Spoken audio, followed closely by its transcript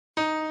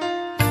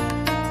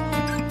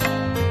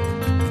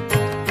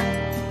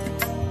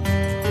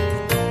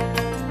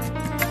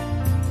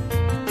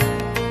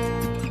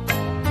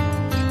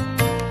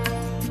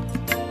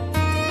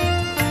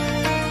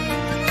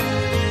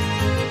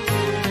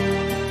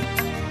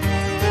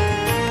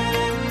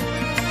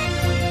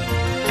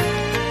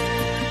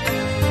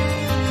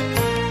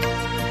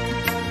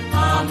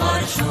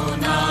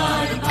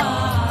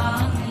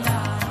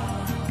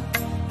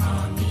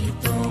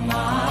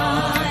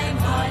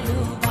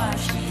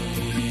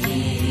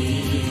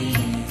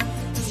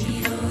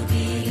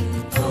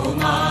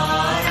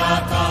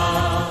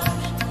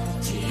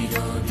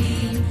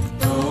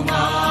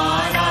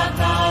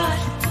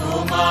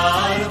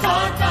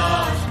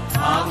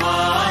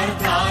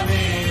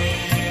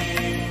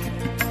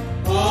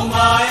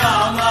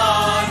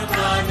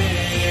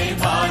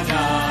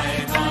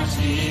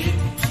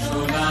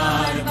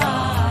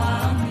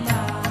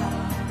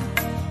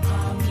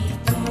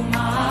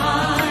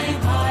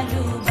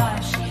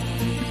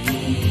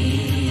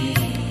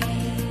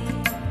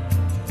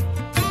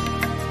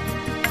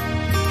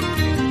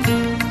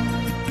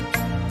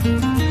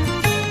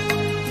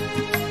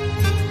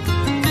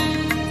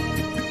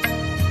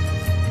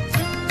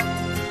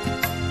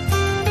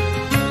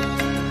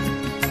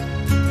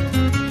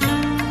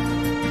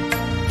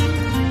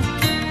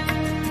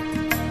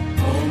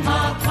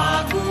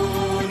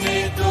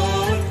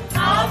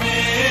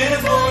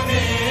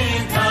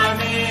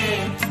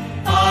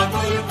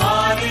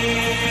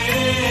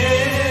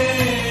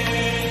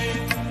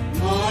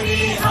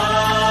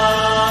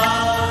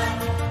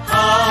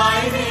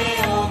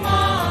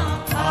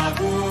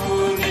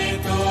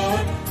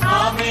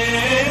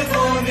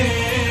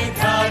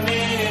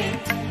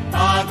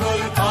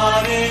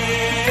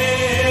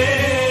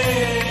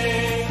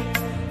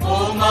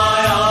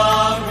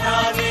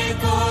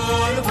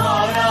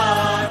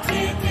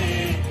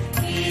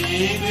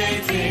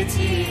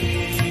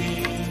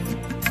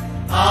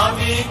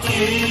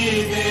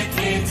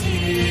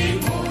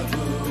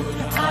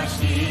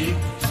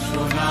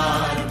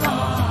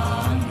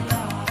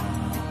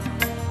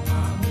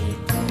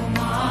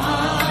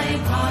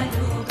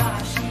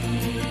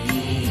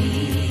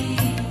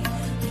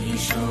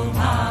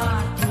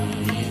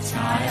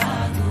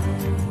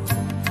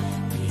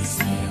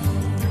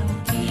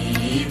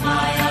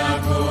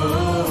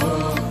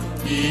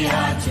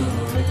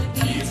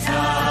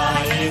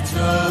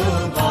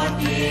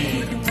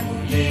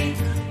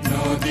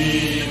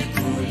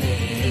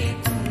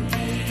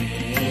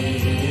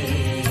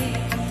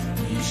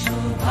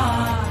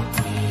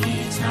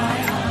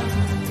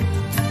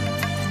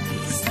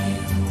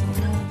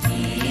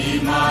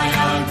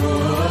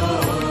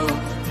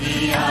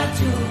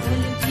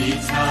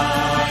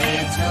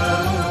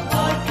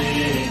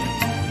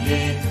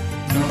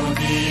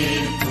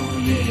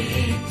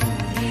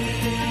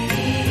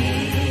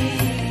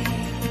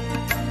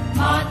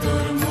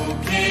মাতুর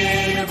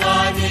মুখের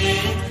বাণী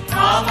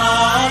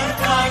আমার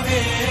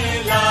কানে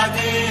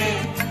লাগে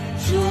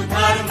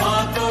সুধার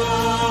মতো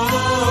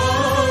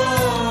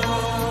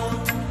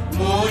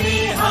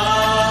মরিহার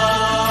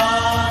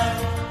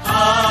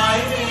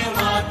হায় রে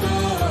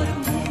মাতুর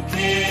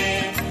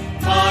মুখের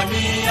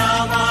বাণী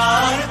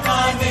আমার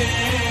কানে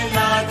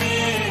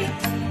লাগে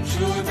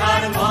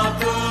সুধার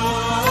মতো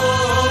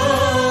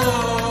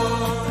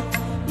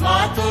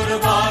মাতুর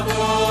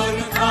বাগন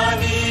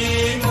খানি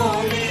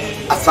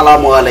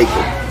আসসালামু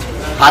আলাইকুম।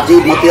 হাজি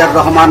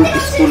মতিয়াররহমান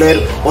স্কুলের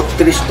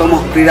 ৩২তম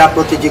ক্রীড়া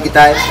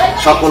প্রতিযোগিতায়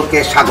সকলকে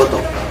স্বাগত।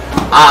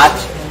 আজ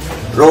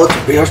রোজ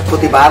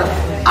বৃহস্পতিবার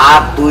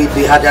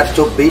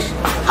 ৮/২/২০২৪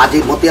 হাজি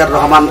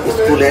মতিয়াররহমান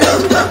স্কুলের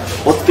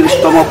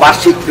 ৩২তম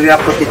বার্ষিক ক্রীড়া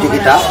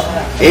প্রতিযোগিতা।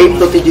 এই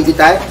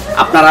প্রতিযোগিতায়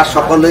আপনারা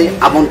সকলেই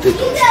আমন্ত্রিত।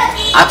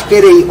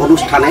 আজকের এই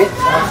অনুষ্ঠানে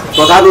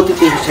প্রধান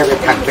অতিথি হিসেবে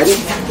থাকবেন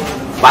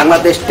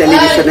বাংলাদেশ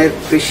টেলিভিশনের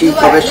কৃষি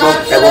গবেষক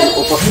এবং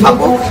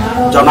উপস্থাপক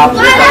জনাব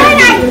রেজাউল।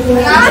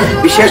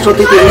 বিশেষ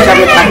অতিথি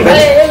হিসাবে থাকবেন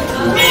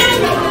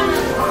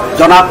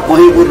জনাব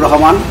মহিবুর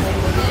রহমান,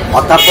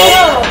 অধ্যাপক,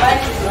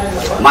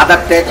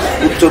 মাদার টেক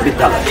উচ্চ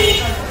বিদ্যালয়।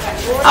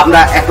 আমরা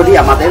এখনই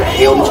আমাদের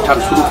এই অনুষ্ঠান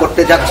শুরু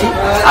করতে যাচ্ছি।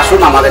 আসুন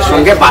আমাদের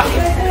সঙ্গে বাড়ি।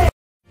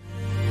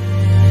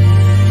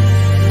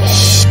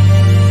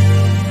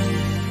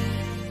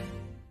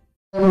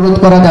 অনুরোধ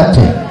করা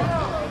যাচ্ছে।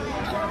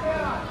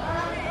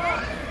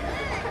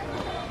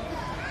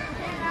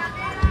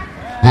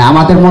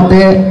 আমাদের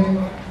মধ্যে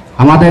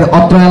আমাদের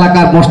অত্র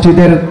এলাকার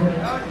মসজিদের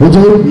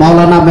হুজুর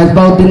মাওলানা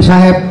মেজবাউদ্দিন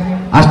সাহেব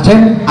আসছেন।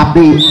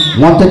 আপনি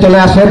মঞ্চে চলে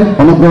আসেন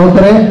অনুগ্রহ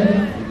করে।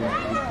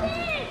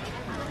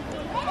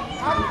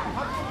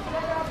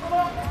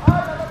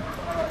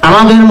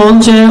 আমাদের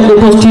মঞ্চে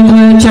উপস্থিত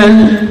হয়েছেন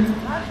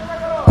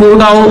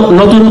কুড়গাঁও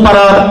নতুন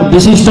পাড়ার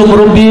বিশিষ্ট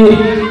মুরব্বী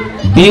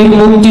বীর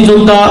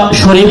মুক্তিযোদ্ধা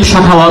শরীফ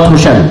সাখাওয়াত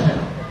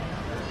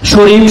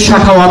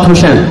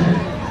হোসেন।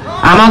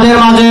 আমাদের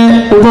মাঝে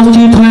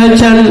উপস্থিত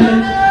হয়েছেন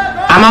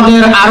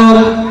আমাদের আরো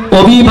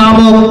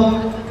অভিভাবক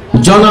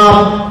জনাব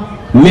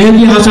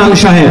মেহেদী হাসান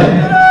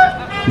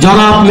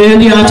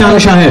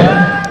সাহেব।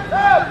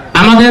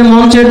 আমাদের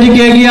মঞ্চের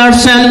দিকে এগিয়ে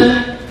আসছেন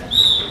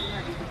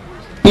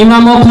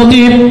ইমাম ও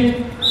খতিব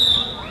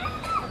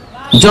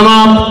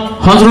জনাব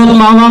হযরত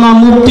মাওলানা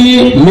মুফতি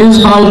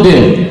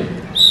মিসবাউদ্দিন।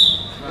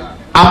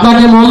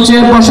 আপনাকে মঞ্চে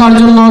বসার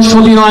জন্য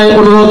সবিনয়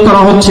অনুরোধ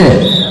করা হচ্ছে।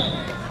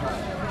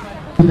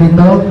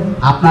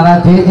 আপনারা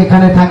যে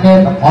যেখানে থাকেন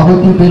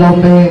অনতি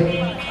বিলম্বে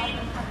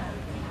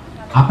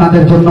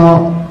আপনাদের জন্য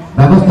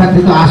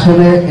ব্যবস্থাকৃত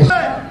আসনে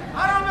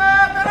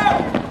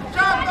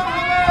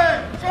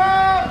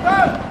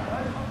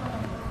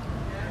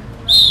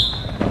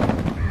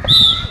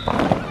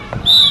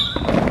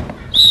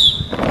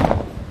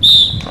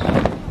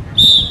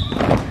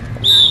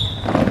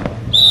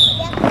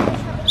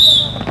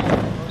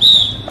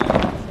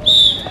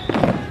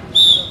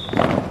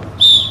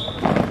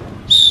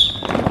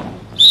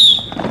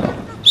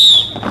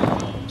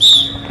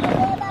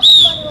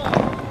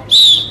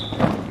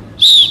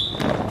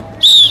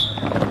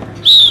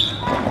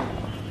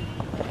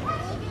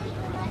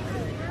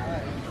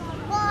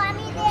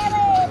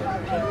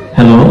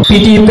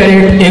পিটি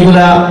প্যারেড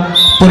এগুলা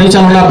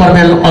পরিচালনা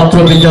করবেন অত্র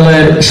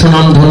বিদ্যালয়ের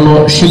সুনামধন্য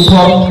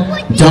শিক্ষক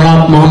জনাব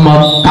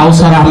মোহাম্মদ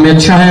কাউসার আহমেদ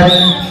সাহেব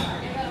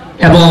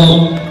এবং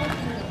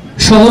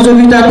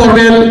সহযোগিতা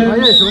করবেন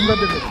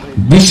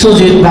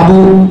বিশ্বজিৎ বাবু,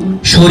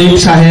 শরীফ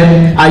সাহেব,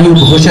 আইয়ুব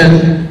হোসেন,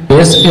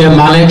 এস.এ.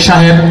 মালেক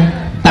সাহেব,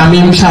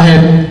 তামিম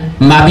সাহেব,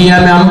 মাবিয়া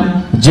ম্যাম,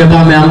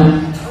 জেবা ম্যাম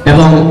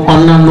এবং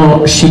অন্যান্য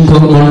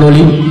শিক্ষক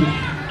মন্ডলী।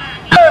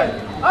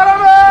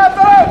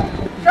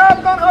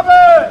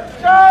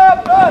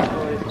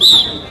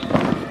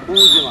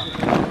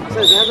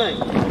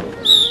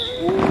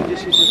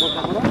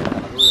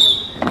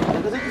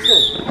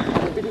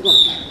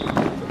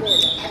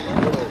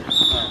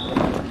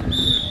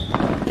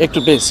 একটু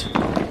প্লিজ।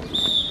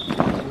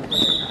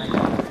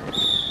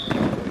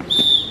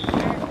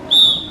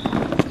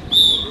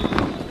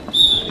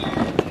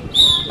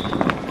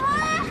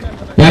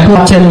 এখন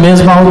আছেন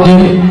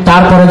মেজবাউদ্দিন,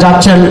 তারপরে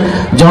যাচ্ছেন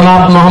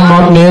জনাব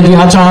মোহাম্মদ মেহেদী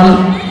হাসান।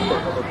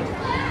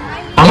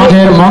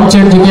 আমাদের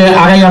মঞ্চের দিকে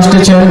আগাই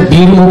আসতেছেন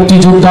বীর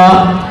মুক্তিযোদ্ধা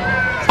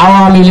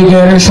আওয়ামী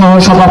লীগের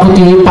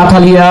সহসভাপতি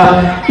পাথালিয়া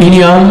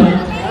ইউনিয়ন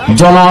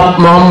জনাব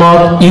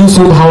মোহাম্মদ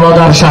ইউসুফ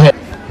হাওলাদার সাহেব।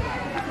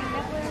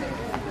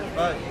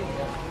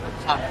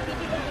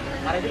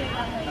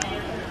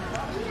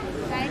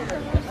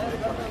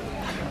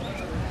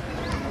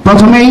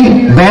 প্রথমেই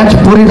ব্যাচ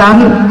পরিধান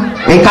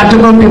এই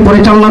কার্যক্রমটি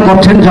পরিচালনা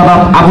করছেন জনাব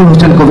আবুল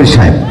হোসেন কবির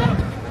সাহেব।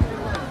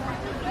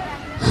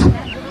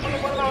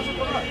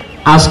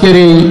 আজকের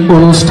এই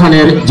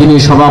অনুষ্ঠানের যিনি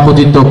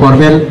সভাপতিত্ব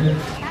করবেন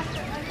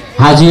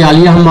হাজি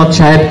আলী আহমদ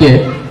সাহেবকে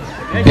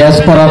ব্যাচ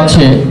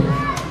পড়াচ্ছে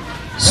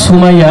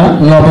সুমাইয়া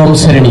নবম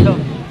শ্রেণী।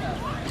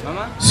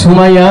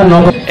 সুমাইয়া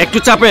নবম একটু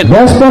চাপেন।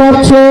 ব্যাচ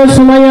পড়াচ্ছে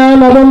সুমাইয়া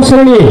নবম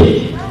শ্রেণী।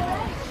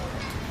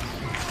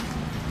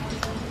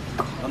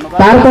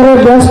 তারপরে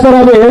ব্যাচ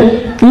পড়াবে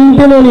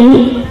তিনটেমণি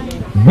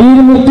বীর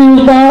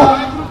মুক্তিযোদ্ধা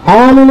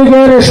আওয়ামী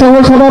লীগের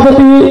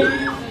সহসভাপতি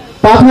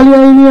পাথালিয়া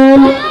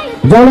ইউনিয়ন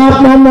জনাব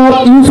মোহাম্মদ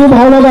ইউসুফ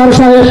হাওলাদার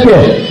সাহেবকে।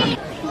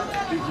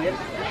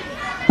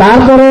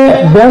 তারপরে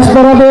ব্যাচ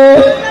পড়াবে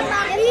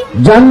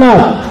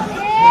জান্নাত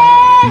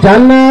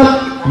জান্নাত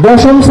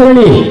দশম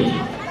শ্রেণী।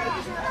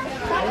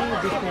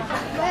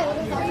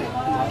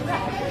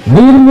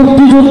 বীর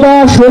মুক্তিযোদ্ধা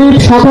শরীফ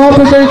সাখাওয়াত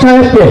হোসেন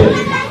সাহেবকে।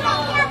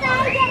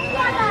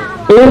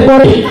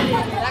 এরপরে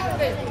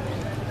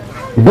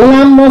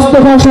গোলাম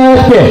মোস্তফা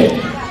সাহেবকে।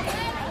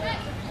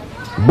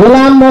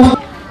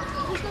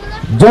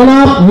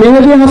 জনাব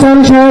মেহেদী হাসান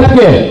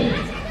সাহেবকে,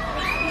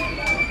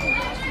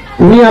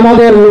 উনি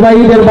আমাদের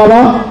রুবাইদের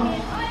বাবা।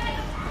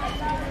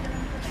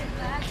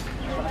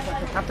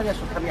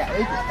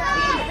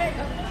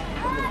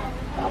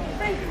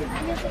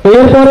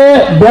 এরপরে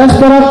ব্যাচ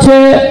পড়াচ্ছে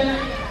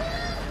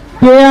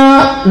কেয়া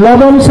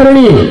নবম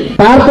শ্রেণী।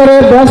 তারপরে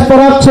ব্যাচ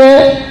পড়াচ্ছে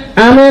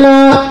আমেনা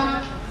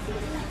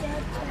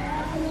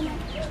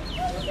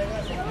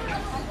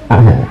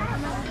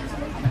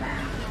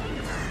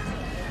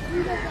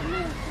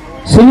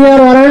সিনিয়র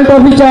ওয়ারেন্ট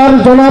অফিসার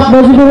জনাব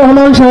মুজিবুর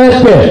রহমান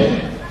সাহেবকে।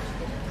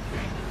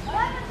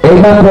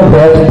 এইমাত্র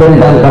ব্যাচ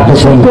পরিধান করতে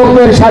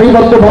শিক্ষকদের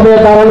সারিবদ্ধভাবে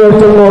দাঁড়ানোর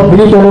জন্য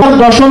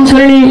দশম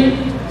শ্রেণী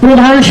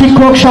প্রধান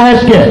শিক্ষক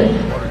সাহেবকে।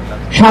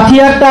 সাথী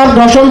আক্তার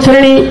দশম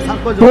শ্রেণী।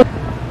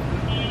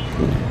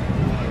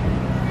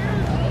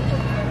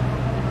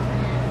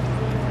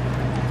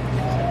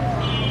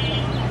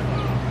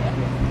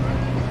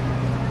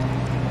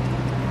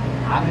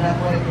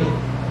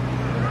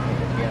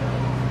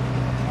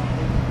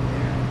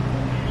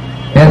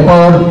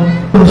 এরপর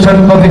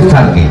কবির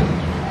থাকে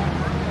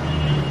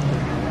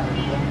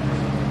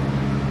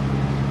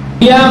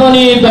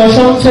ইয়ামনি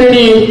দশম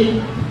শ্রেণী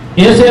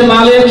এস এ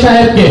মালিক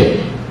সাহেবকে।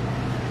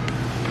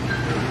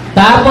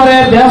 তারপরে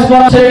ব্যাচ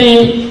পড়া শ্রেণী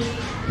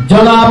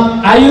জনাব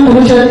আইয়ুব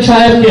হোসেন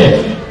সাহেবকে,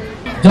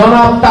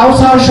 জনাব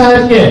তাওসার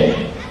সাহেবকে।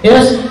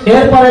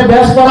 এরপরে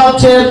ব্যাচ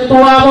পড়াচ্ছে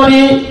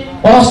তোয়ামনি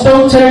অষ্টম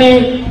শ্রেণী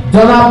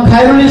জনাব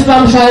খায়রুল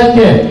ইসলাম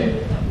সাহেবকে।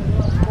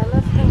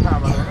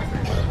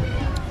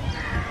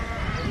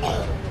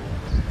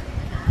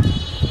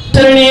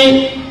 শ্রেণী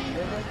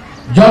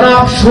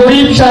জনাব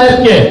শরীফ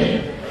সাহেবকে।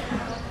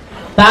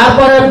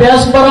 তারপরে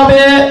ব্যাচ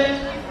পড়াবে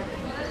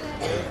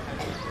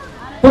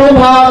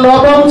প্রভা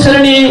নবম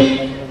শ্রেণী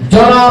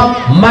জনাব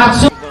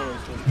মাকসুদ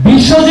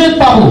বিশ্বজিৎ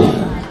বাবু।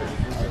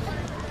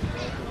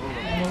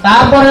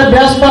 তারপরে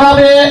ব্যাচ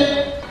পড়াবে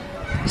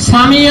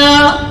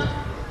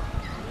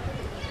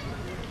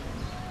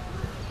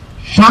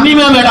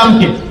শামিমা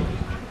ম্যাডামকে।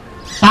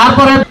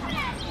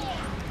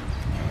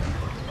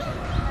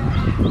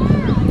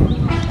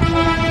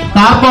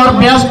 তারপর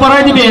ব্যাচ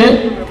পড়াই দিবে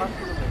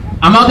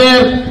আমাদের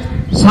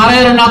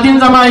স্যারের নাতিন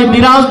জামাই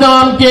মিরাজ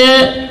দেওয়ানকে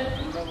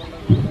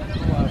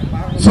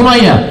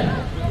সুমাইয়া।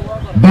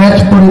 ব্যাচ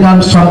পরিধান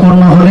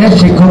সম্পন্ন হলে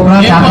শিক্ষকরা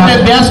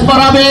ব্যাচ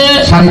পড়াবে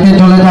সারিতে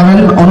চলে যাবেন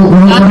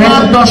অনুগ্রহ করে।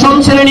 দশম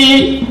শ্রেণী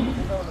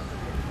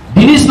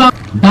দিন ইসলাম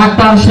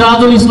ডাক্তার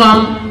সিরাজুল ইসলাম,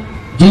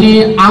 যিনি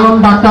আলম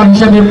ডাক্তার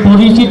হিসেবে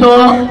পরিচিত,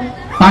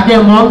 তাকে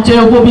মঞ্চে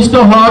উপবিষ্ট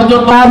হওয়ার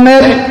জন্য।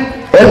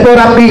 এরপর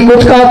আপনি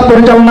কুচকাওয়াজ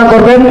পরিচালনা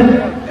করবেন।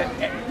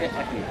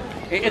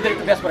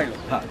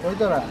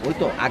 ওই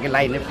তো আগে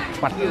লাইনে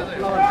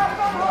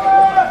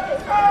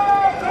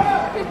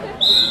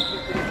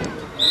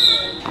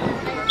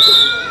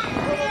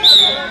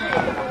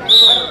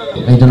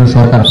এই জন্য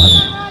সরকার ভালো।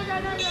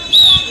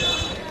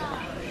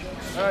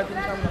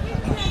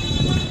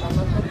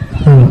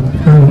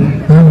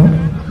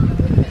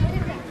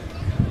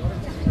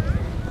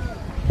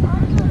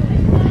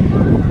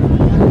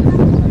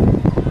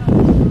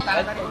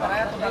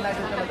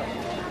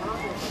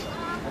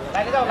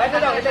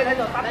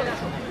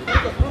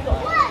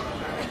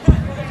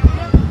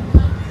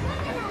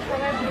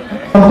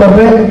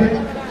 করবে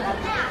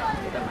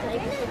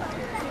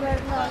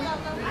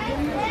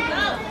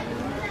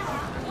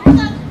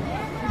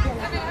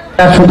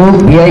শুধু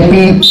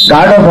ভিআইপি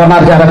গার্ড অফ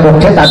অনার যারা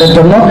করছে তাদের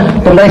জন্য।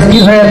 তোমরা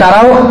স্থির হয়ে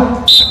দাঁড়াও।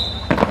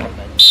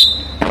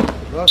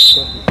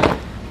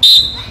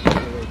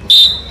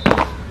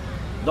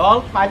 দল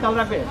পায়তাল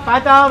রাখবে,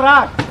 পায়তাল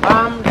রাখ,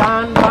 বাম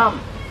ডান বাম।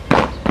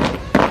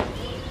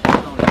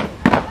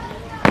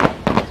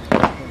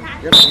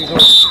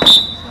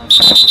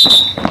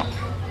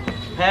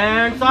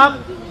 Hands up,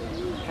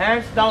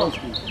 hands down.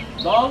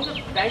 দল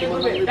ডাইনে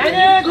ঘুরবে,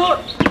 ডাইনে ঘুর,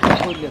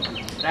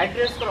 রাইট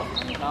রেস করো।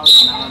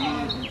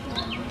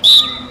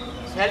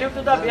 Salute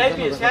to the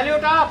VIP,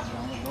 salute up.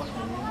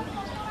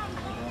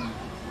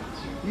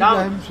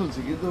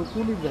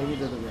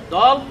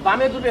 দল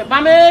বামে ঘুরবে,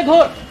 বামে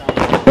ঘুর।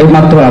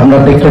 এইমাত্র আমরা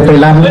দেখতে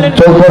পেলাম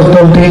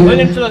চৌকসদলটি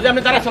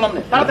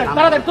তাড়াতাড়ি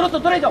তাড়াতাড়ি দ্রুত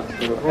দৌড়ে যাও।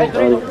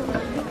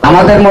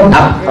 আমাদের মধ্যে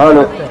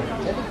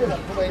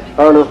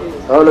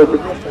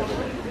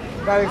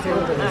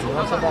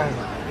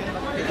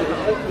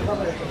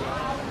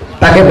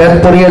তাকে ব্যাগ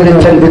পরিয়ে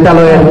দিচ্ছেন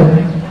বিদ্যালয়ের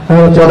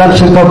প্রধান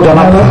শিক্ষক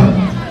জনাব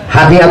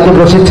হাজি আব্দুল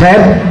রশিদ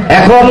সাহেব।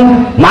 এখন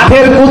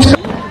মাঠের কুচ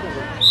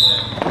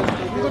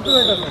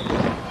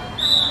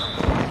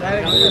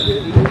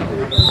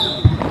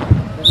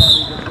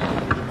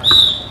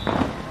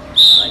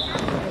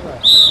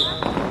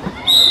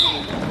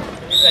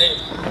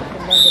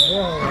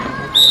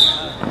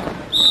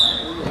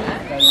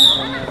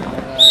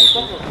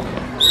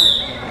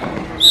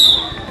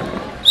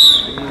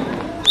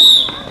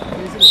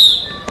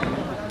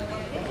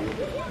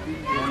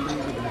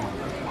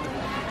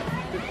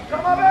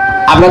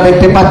আমরা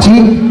দেখতে পাচ্ছি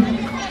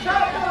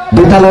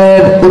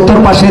বিদ্যালয়ের উত্তর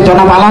পাশে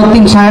জনাব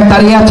আলাউদ্দিন সাহেব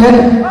দাঁড়িয়ে আছেন।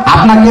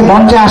 আপনাকে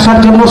মঞ্চে আসার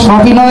জন্য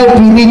সবিনয়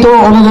প্রীত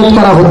অনুরোধ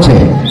করা হচ্ছে।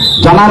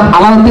 জনাব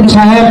আলাউদ্দিন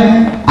সাহেব,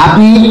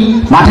 আপনি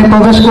মাঠে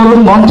প্রবেশ করুন,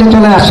 মঞ্চে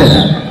চলে আসেন।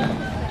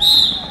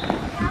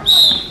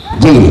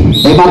 জি,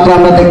 এইমাত্র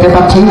আমরা দেখতে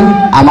পাচ্ছি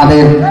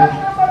আমাদের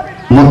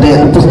মধ্যে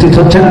উপস্থিত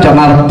হচ্ছেন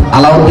জনাব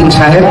আলাউদ্দিন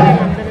সাহেব।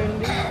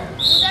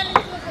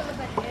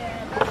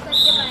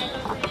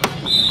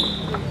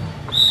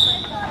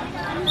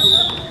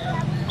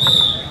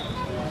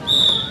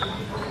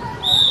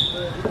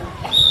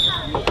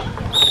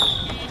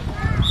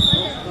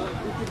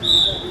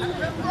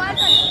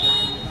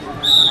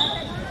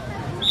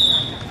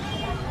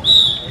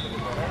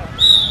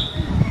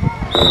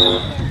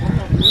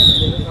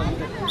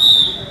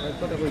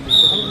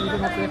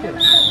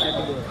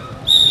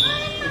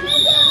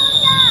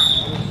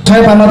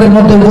 সাহেব আমাদের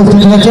মধ্যে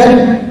উপস্থিত হয়েছেন।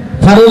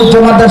 ফারুক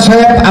জমাদার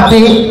সাহেব, আপনি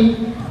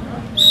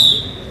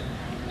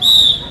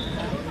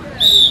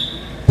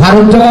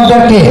ফারুক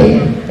জমাদারকে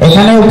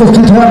এখানে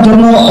উপস্থিত হওয়ার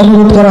জন্য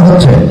অনুরোধ করা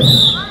হচ্ছে।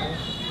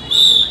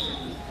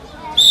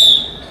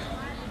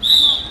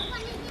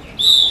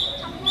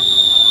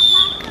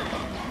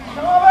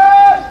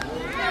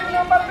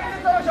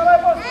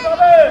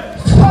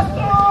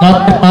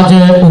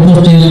 মাঝে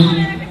উপস্থিত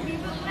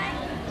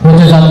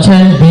হতে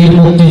যাচ্ছেন বীর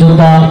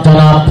মুক্তিযোদ্ধা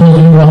জনাব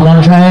ফজলুর রহমান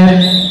সাহেব।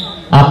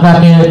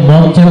 আপনাকে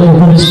মঞ্চে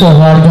উপবিষ্ট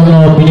হওয়ার জন্য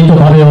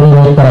বিনীতভাবে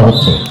অনুরোধ করা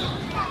হচ্ছে।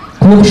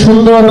 খুব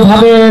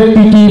সুন্দরভাবে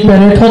পিটি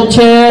প্যারেড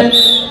হচ্ছে।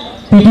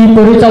 পিটি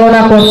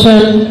পরিচালনা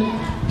করছেন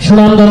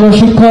সুনামধন্য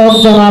শিক্ষক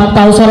জনাব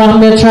কাউসার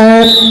আহমেদ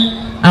সাহেব।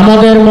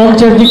 আমাদের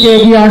মঞ্চের দিকে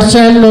এগিয়ে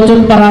আসছেন নতুন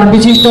পাড়ার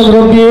বিশিষ্ট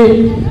মুরব্বী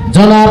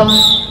জনাব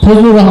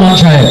ফজলুর রহমান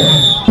সাহেব।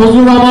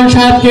 ফজলুর রহমান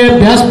সাহেবকে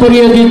ব্যাস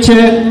পরিয়ে দিচ্ছে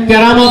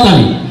কেরামত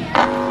আলী।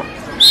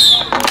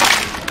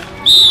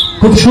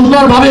 খুব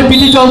সুন্দরভাবে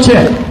পিটি চলছে,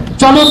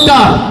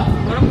 চমৎকার।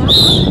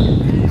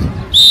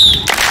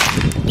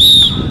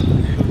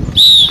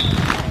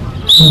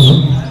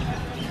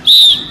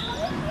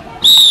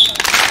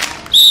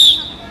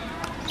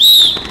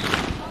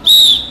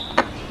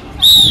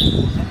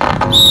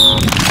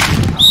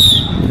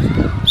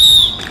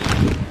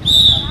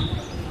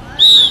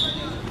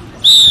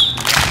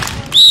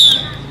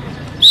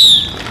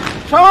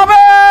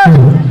 সমাবেশ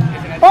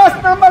 5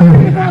 নম্বর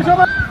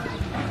সভা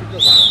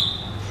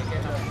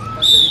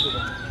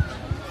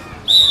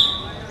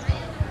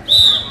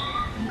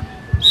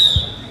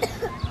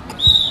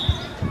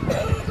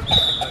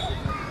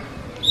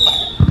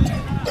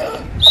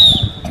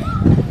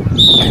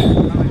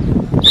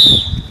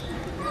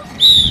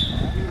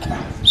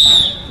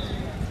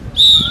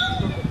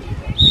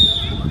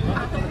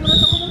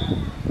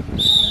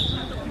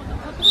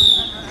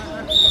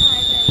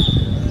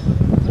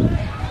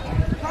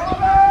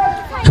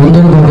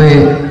সুন্দরভাবে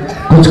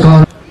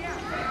কুচকাওয়াজ,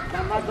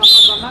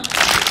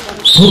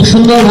 খুব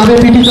সুন্দরভাবে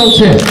পিটি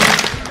চলছে।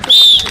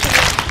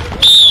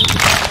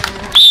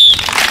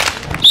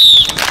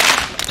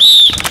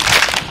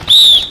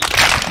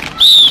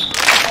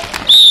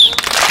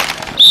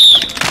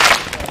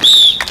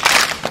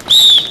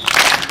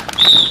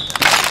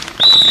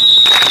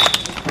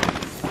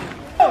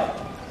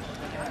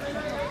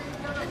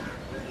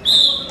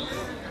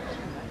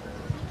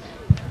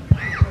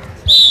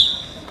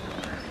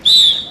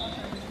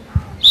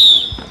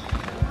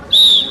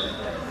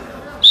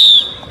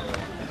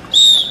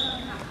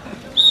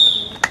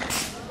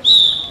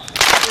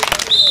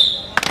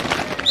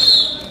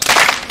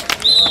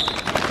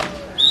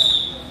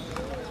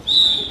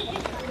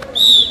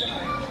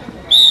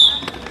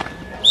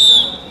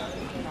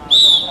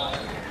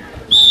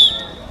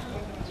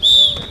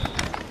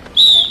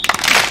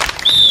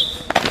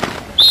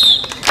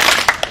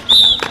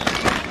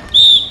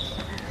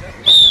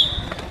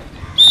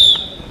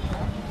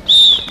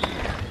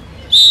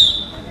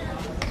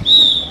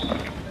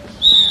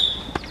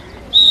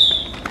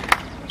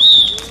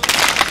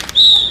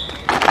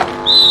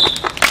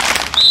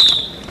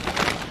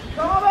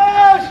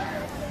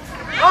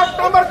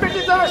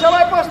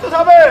 সবাই প্রস্তুত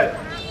হবে,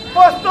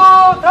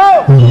 প্রস্তুত হও।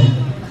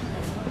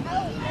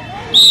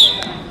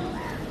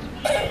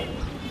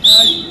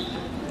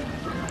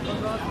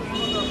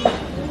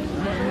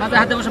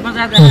 হাতে বসে বসে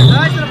হাতে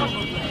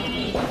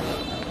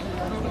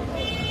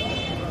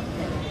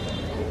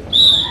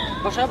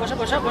বসা বসা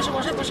বসা বসা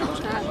বসা বসা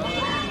বসা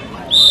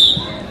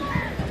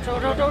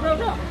ওঠো ওঠো ওঠো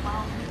ওঠো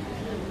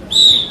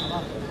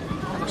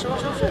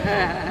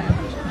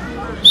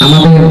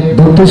আমাদের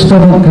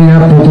 32তম ক্রীড়া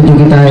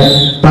প্রতিযোগিতায়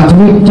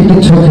প্রাথমিক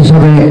চিকিৎসক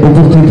হিসাবে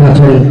উপস্থিত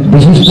আছেন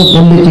বিশিষ্ট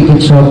পল্লী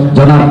চিকিৎসক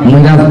জনাব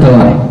মিরাজ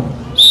দেওয়ান।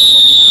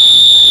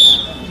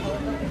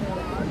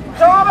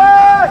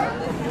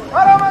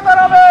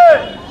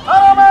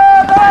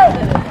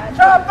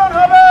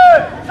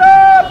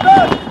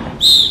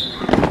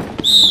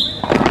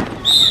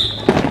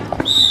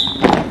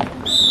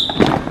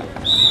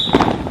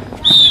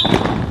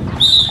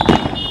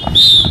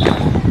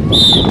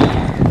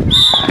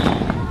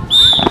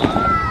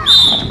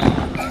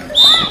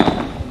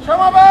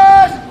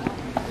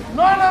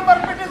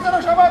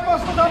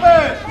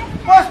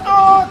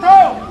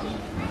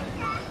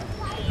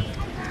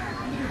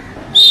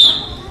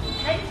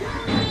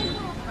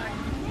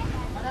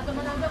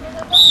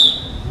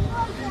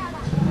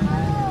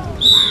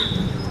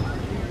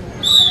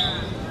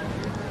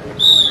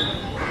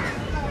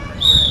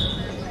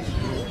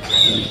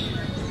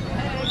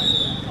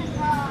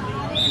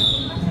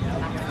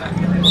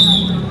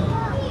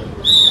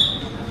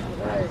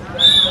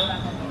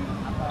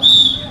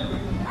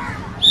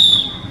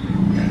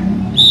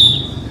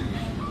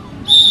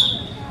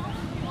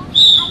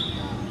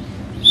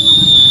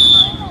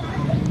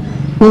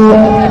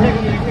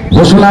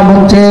 ঘোষণা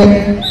মঞ্চে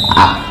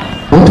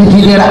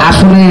অতিথিদের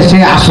আসনে এসে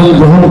আসন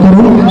গ্রহণ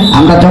করুন।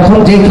 আমরা যখন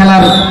যে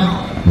খেলার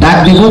ডাক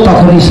দিব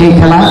তখনই সেই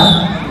খেলা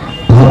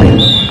হবে।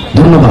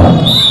 ধন্যবাদ।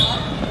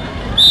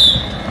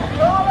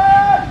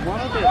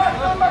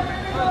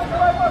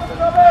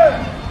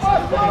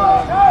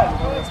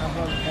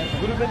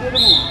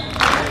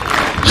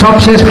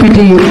 সবশেষ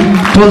পিটি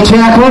চলছে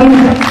এখন।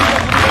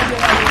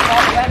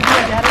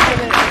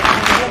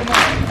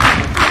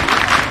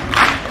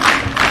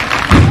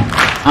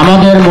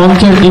 আমাদের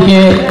মঞ্চের দিকে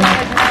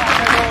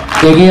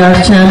এগিয়ে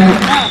আসছেন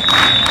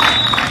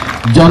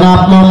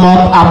জনাব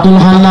মোহাম্মদ আব্দুল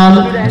হান্নান,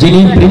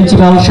 যিনি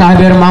প্রিন্সিপাল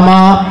সাহেবের মামা।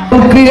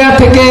 ক্রীড়া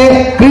থেকে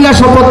ক্রীড়া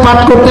শপথ পাঠ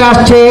করতে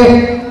আসছে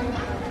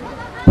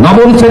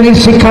নবম শ্রেণীর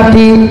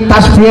শিক্ষার্থী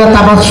তাসফিয়া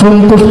তাবাসসুম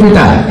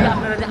পুষ্পিতা।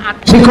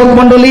 শিক্ষক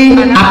মন্ডলী,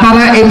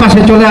 আপনারা এই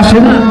পাশে চলে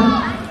আসেন।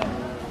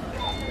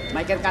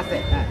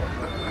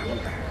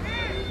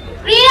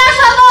 ক্রীড়া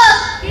শপথ।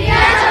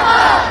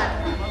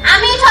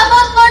 আমি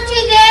শপথ করছি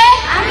যে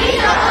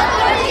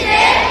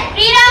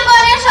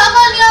ক্রীড়াঙ্গনের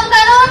সকল নিয়ম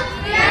কানুন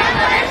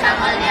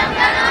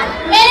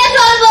মেনে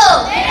চলবো।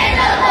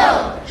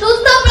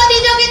 সুস্থ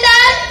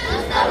প্রতিযোগিতার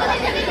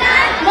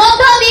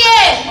মধ্য দিয়ে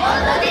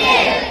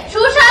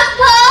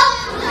সুস্বাস্থ্য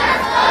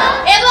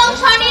এবং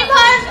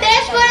স্বনির্ভর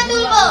দেশ গড়ে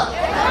তুলব।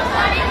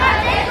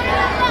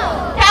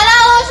 খেলা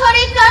ও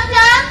শরীর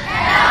চর্চা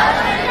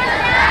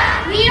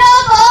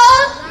নিরোগ ও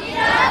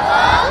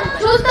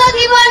সুস্থ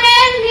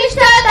জীবনের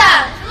নিশ্চয়তা।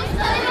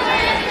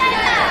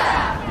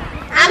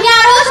 আমি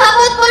আরো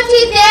শপথ করছি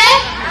যে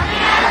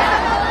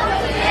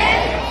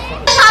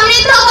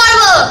সমৃদ্ধ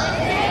করব।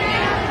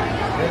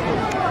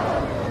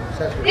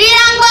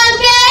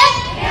 ক্রীড়াঙ্গনকে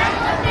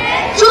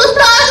সুস্থ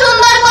ও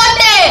সুন্দর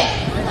করতে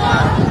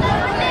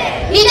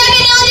নিজেকে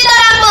নিয়োজিত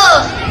রাখবো।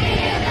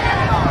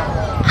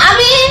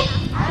 আমি,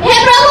 হে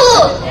প্রভু,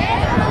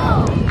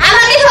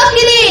 আমাকে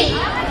শক্তি দিন।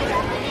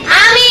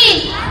 আমি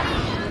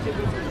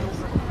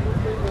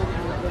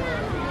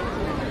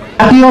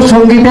জাতীয়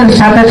সঙ্গীতের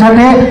সাথে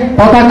সাথে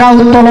পতাকা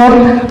উত্তোলন।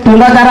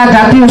 তোমরা যারা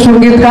জাতীয়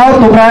সঙ্গীত গাও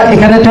তোমরা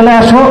এখানে চলে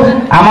আসো।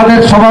 আমাদের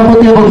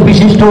সভাপতি এবং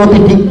বিশিষ্ট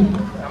অতিথি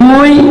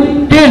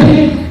 2-3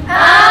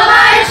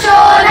 আমার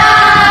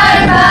সোনার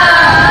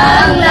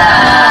বাংলা,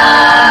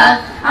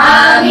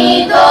 আমি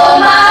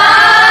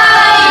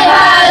তোমায়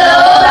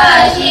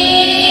ভালোবাসি।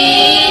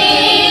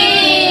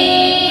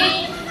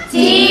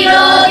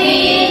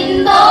 চিরদিন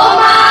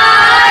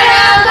তোমার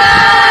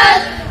আকাশ,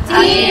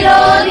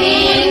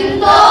 চিরদিন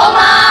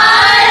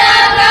তোমার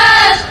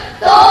আকাশ,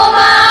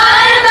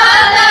 তোমার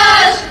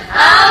বাতাস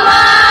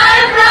আমার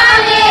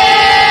প্রাণে।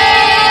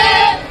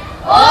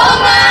 ও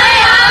মায়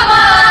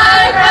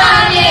আমার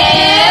প্রাণে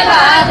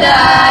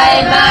বাজায়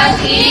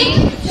বাঁশি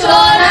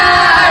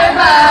সোনার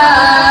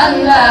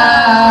বাংলা,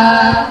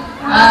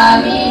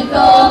 আমি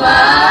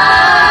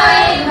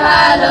তোমায়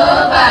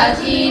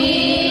ভালোবাসি।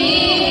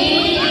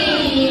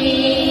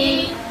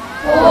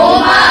 ও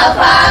মা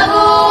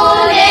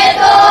ফাগুনে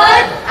তোর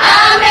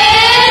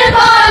আমের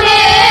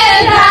বনে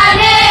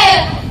ধানে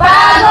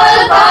পাগল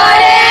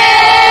করে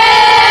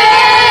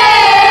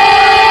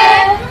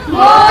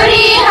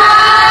মরি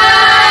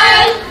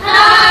হায়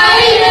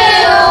হায় রে।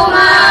 ও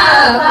মা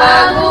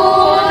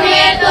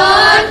ফাগুনে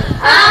তোর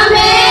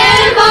আমের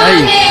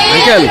বনে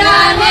আঙ্কেল।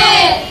 ধানে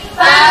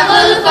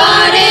পাগল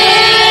করে।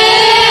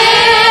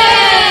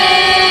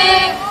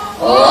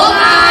 ও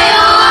মায়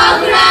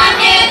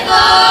অঘ্রাণে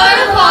তোর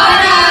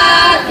ভরা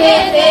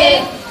খেতে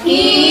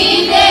কি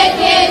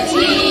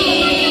দেখেছি,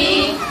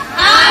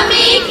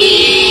 আমি কি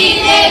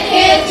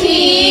দেখেছি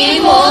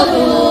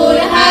মধুর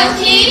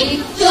হাসি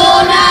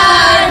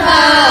সোনার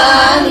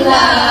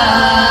বাংলা,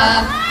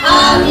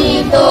 আমি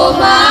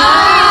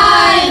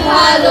তোমায়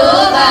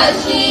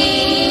ভালোবাসি।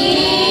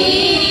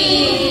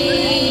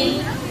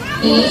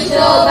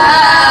 শোভা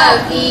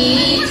কি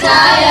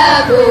ছায়া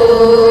গো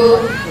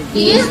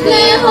কি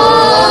স্নেহ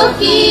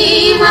কি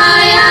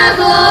মায়া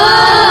গো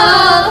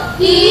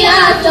কি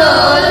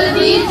আচল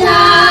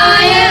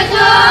বিছায়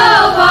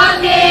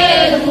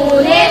বটের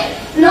মূলে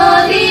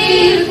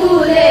নদীর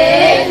কুলে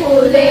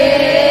কুলে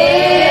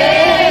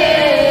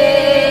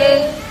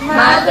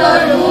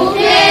মাতর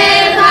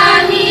মুখের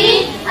বাণী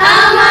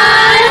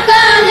আমার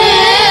কানে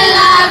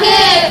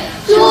লাগে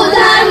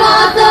সুধার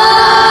মতো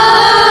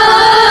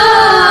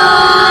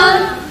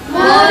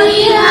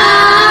মনি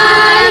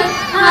হায়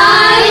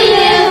হায়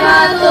রে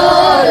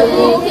মাতর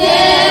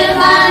মুখের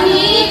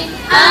বাণী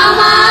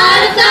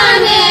আমার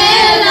কানে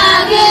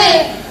লাগে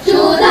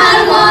সুধার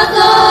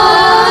মতো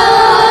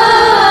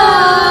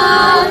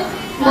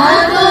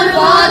মাতর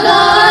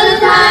বদল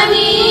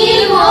ধানি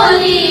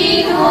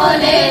মলিন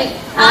হলে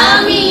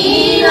আমি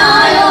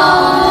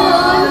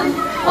নয়ন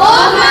ও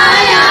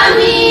মায়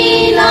আমি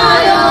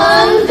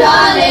নয়ন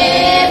জলে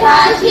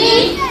ভাসি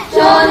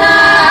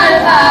সোনার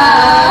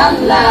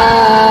বাংলা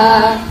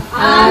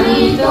আমি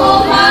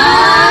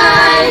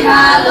তোমায়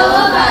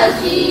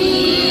ভালোবাসি।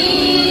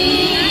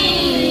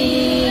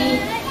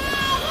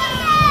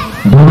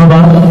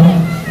 ধন্যবাদ।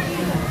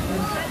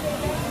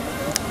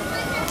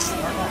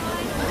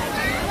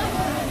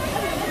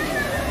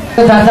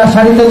 যার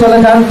সারিতে চলে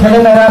যান,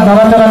 ছেলেমেয়েরা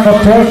নড়াচড়া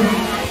করছে,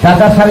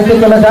 যার সারিতে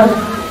চলে যান।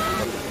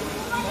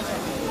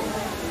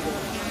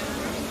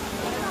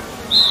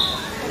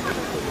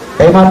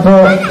 এইমাত্র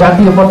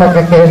জাতীয়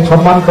পতাকাকে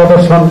সম্মান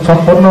প্রদর্শন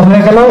সম্পন্ন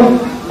হয়ে গেল।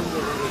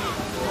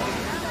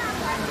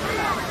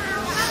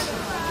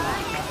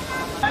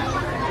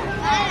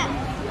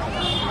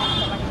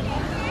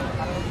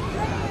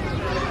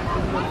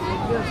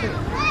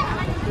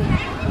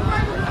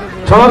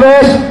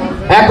 সমাবেশ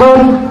এখন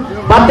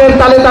বাতের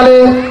তালে তালে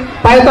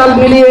পায়ে তাল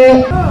মিলিয়ে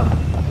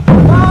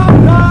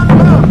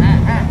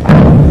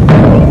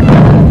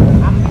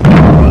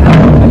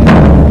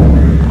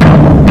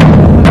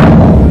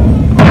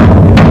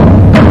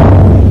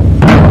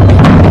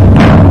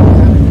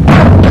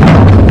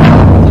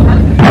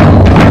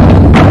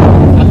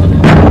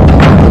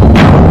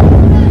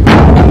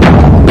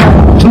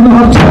শুরু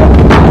হচ্ছে।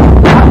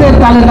 বাতের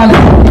তালে তালে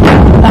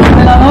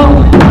মেলানো,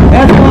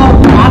 এরপর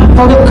মাঠ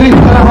প্রদক্ষিণ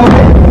করা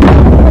হবে।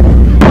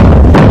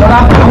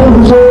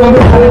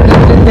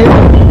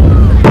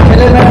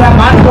 ছেলেমেয়েরা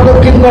মাঠ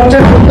প্রদক্ষিণ করছে,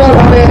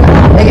 সুন্দরভাবে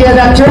এগিয়ে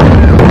যাচ্ছে।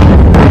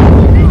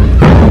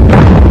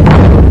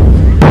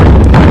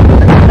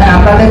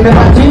 আমরা দেখতে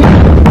পাচ্ছি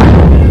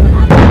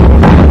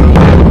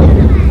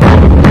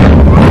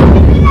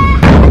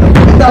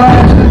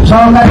বিদ্যালয়ের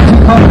সহকারী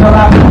শিক্ষক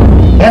জনাব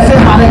এস.এ.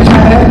 মালিক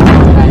সাহেব।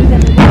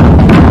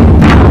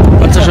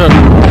 আচ্ছা স্যার,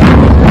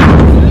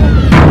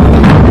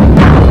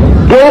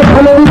 গেট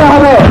খুলে দিতে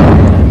হবে।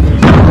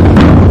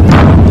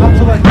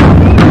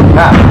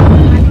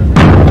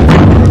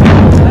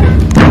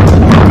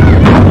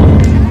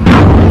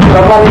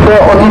 সম্মানিত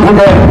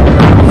অতিথিদের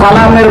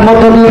সালামের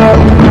মধ্য দিয়ে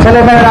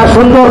ছেলেমেয়েরা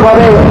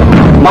সুন্দরভাবে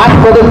মাঠ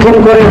প্রদক্ষিণ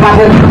করে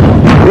মাঠের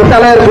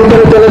বিদ্যালয়ের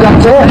ভিতরে চলে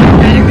যাচ্ছে।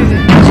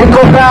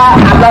 শিক্ষকরা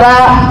আপনারা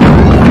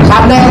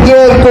সামনে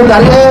গিয়ে একটু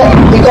দাঁড়িয়ে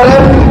কি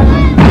করেন।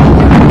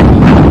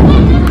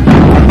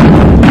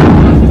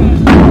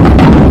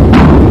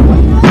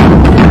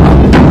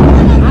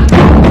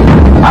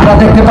 আমরা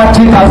দেখতে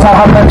পাচ্ছি কালচার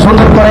আহমেদ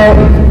সুন্দর করে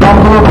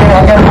দলগুলোকে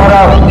একের পর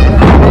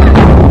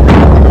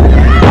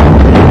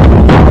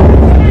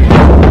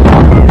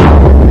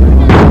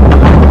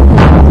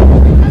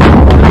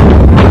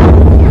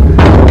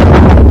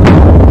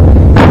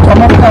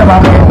চমৎকার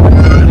ভাবে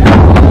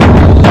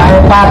গায়ে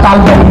পা তাল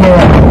বেরিয়ে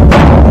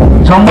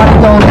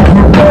সম্মানিত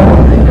অতিথিদের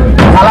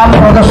সালাম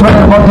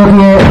প্রদর্শনের মধ্য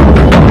দিয়ে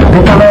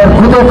বিদ্যালয়ের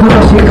ক্ষুদ্র ক্ষুদ্র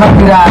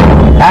শিক্ষার্থীরা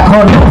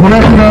এখন ধীরে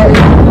ধীরে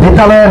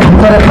বিদ্যালয়ের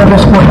ভিতরে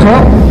প্রবেশ করছে।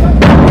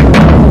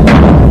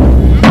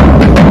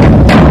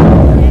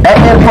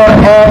 একের পর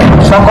এক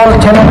সকল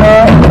ছেলে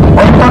মেয়ে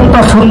অত্যন্ত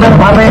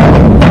সুন্দরভাবে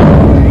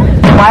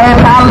পায়ে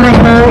তাল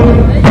রেখে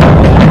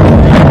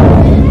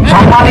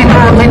সম্মানিত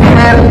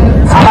অতিথিদের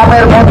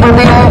সালামের মধ্য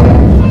দিয়ে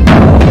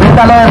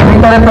বিদ্যালয়ের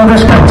ভিতরে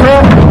প্রবেশ করছে।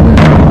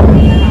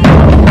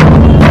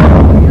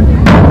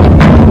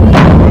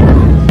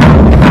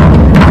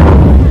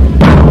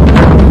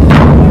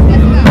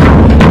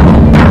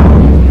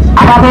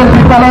 আমাদের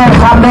বিদ্যালয়ের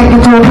সামনে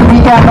কিছু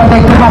অতিথিকে আমরা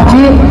দেখতে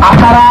পাচ্ছি।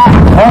 আপনারা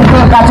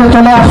মঞ্চের কাছে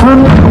চলে আসুন,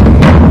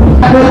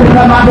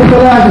 মাঠে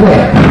চলে আসবে।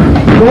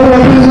 কেউ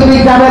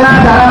এদিক যাবে না।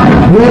 যারা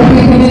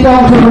ভিআইপিতে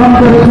অংশগ্রহণ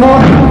করেছ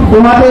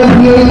তোমাদের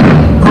দিয়ে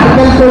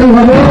সাইকেল তৈরি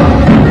হবে,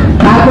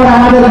 তারপর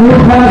আমাদের গ্রুপ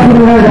খেলা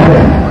শুরু হয়ে যাবে।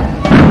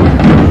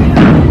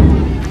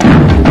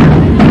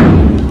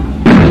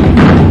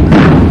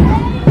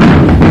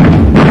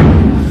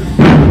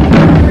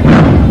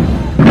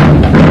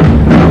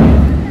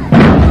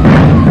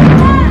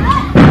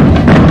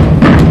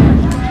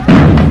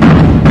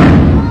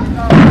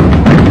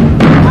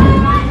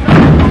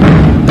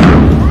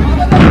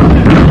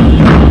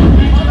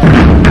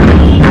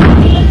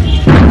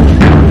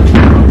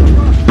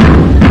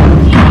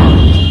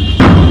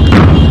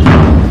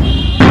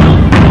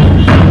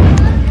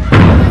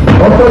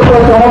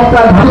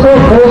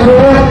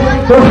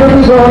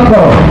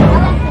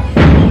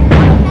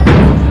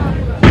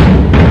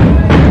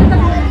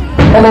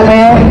 ছেলে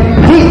মেয়ে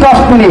ঠিক 10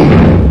 মিনিট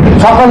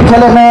সকল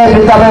ছেলে মেয়ে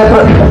বিদ্যালয়ে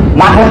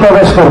মাঠে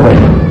প্রবেশ করবে।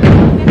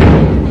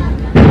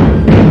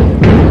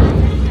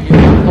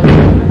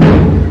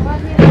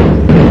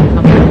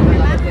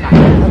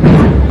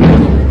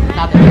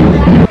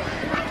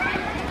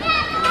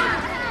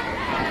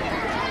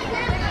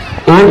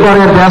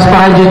 এরপরে ব্যাস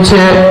প্রাইজ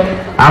দিচ্ছে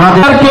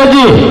আমাদের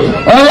কেজি।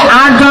 এই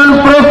 8 জন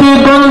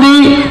প্রতিদ্বন্দ্বী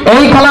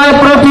এই খেলায়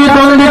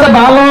প্রতিদ্বন্দ্বিতা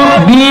ভালো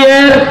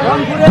বিয়ের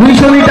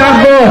 200 মিটার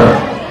দৌড়।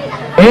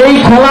 এই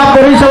খেলা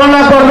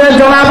পরিচালনা করবে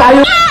জনাব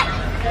আয়ুব।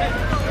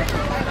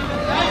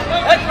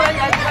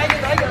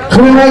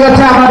 শুরু হয়ে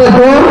গেছে আমাদের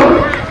দৌড়।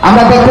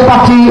 আমরা দেখতে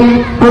পাচ্ছি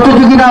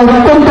প্রতিযোগীরা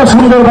অত্যন্ত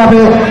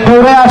সুন্দরভাবে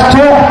দৌড়ে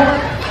আসছে।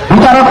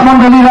 বিচারক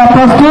মন্ডলীরা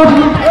প্রস্তুত।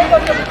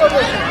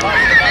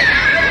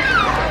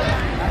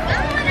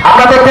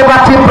 আমরা দেখতে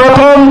পাচ্ছি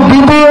প্রথম,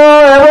 দ্বিতীয়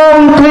এবং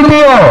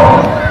তৃতীয়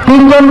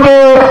 3 জনকে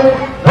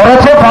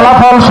ধরেছে।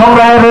 ফলাফল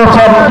সংগ্রহে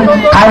রয়েছেন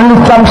খায়রুল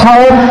ইসলাম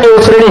সাহেব এই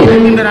শ্রেণী।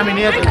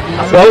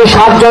 এই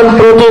 7 জন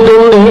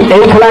প্রতিদ্বন্দ্বী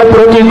এই খেলায়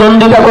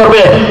প্রতিদ্বন্দ্বিতা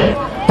করবে।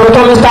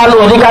 প্রথম স্থান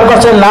অধিকার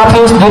করছেন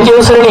নাফিস দ্বিতীয়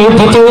শ্রেণী,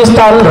 দ্বিতীয়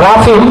স্থান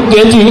রাফিম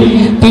কেজি,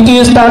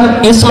 তৃতীয় স্থান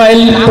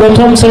ইসমাইল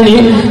প্রথম শ্রেণী।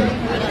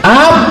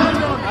 আপ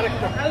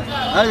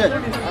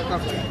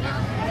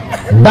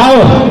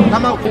ডাউন,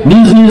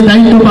 নিজ নিজ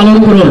দায়িত্ব পালন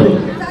করুন।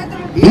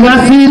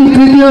 ইয়াসিন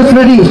তৃতীয়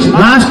শ্রেণী,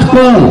 লাস্ট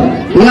কল।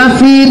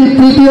 ইয়াসিন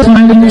তৃতীয়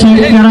দিচ্ছে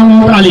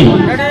কেরামত আলী,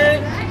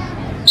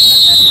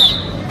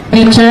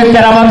 দিচ্ছে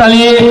কেরামত আলী।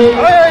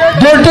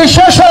 দৌড়টি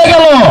শেষ হয়ে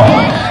গেল,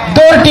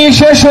 দৌড়টি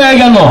শেষ হয়ে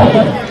গেল।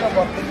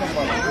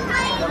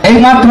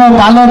 এইমাত্র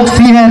বালক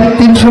সিংহের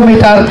 300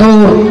 মিটার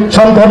দৌড়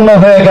সম্পন্ন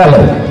হয়ে গেল।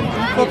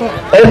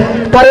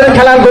 পরের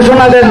খেলার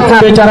ঘোষণা দেন।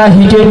 যারা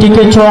হিটে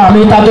টিকেছ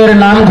আমি তাদের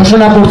নাম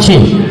ঘোষণা করছি।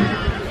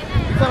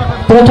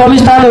 প্রথম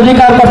স্থান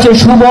অধিকার করছে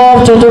শুভ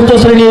চতুর্থ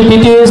শ্রেণী,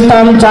 দ্বিতীয়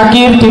স্থান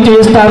জাকির, তৃতীয়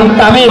স্থান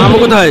তামিম।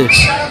 কোথায়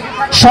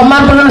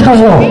সম্মান প্রদান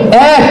সহ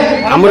এক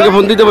আমাকে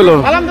ফোন দিতে বলো।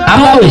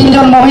 আমরা 3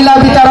 জন মহিলা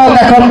বিচারক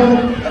এখন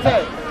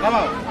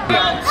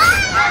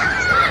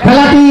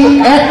খেলাটি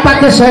এক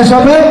পাকে শেষ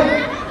হবে।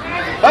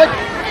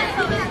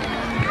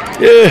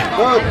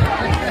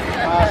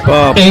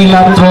 এই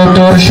মাত্র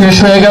দৌড় শেষ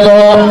হয়ে গেল।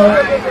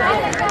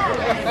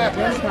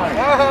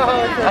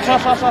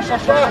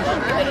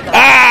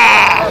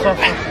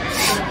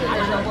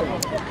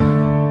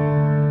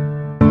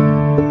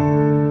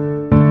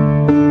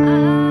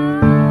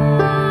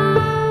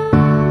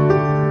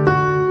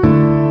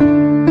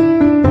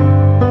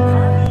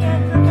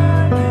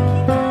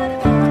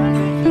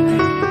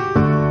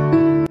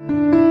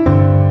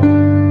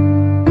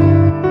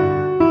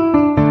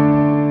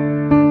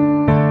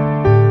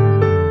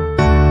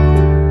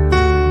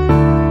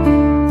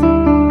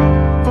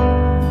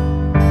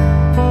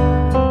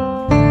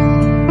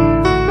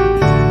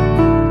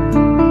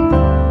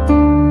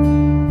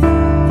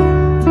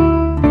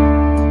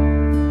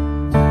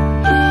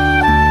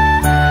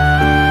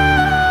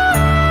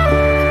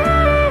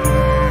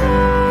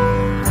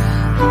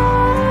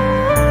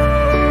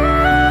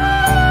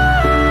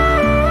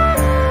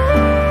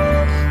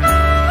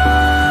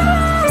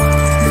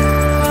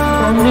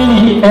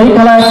 এই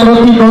খেলায়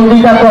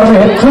প্রতিদ্বন্দ্বিতা করবে।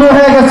 শুরু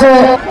হয়ে গেছে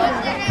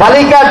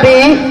বালিকা টি।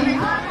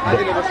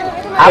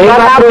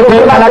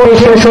 খেলাটি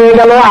শেষ হয়ে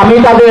গেল। আমি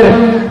তাদের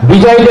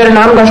বিজয়ীদের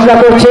নাম ঘোষণা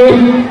করছি।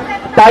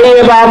 তাই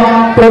এবার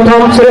প্রথম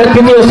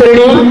তৃতীয়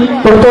শ্রেণী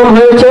প্রথম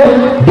হয়েছে,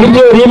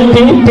 দ্বিতীয়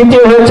রিপ্তি,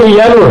 তৃতীয় হয়েছে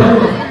ইয়ানুর।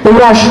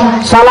 তোমরা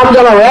সালাম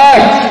জানাও।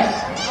 এক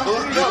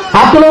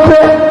হাত তুলে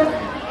উঠে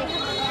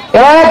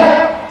এক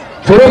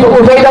শরীর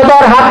উঠে দাও তো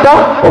আর হাতটা,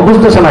 ও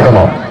বুঝতেছে না কেন।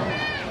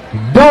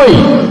 2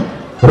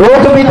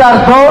 রোড মিটার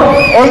দৌড়।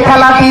 এই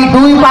খেলাটি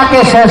 2 পাকে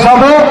শেষ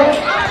হবে।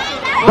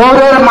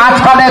 দৌড়ের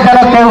মাঝখানে যেন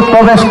কেউ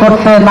প্রবেশ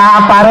করতে না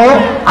পারে।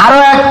 আরো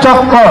 1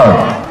 চক্কর।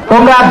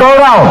 তোমরা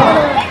দৌড়াও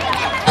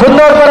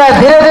সুন্দর করে,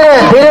 ধীরে ধীরে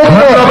ধীরে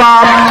ধীরে।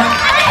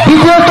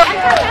 দ্বিতীয়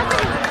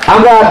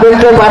আমরা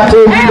দেখতে পাচ্ছি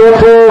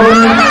প্রথম,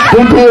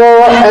 দ্বিতীয়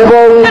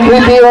এবং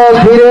তৃতীয়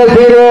ধীরে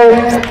ধীরে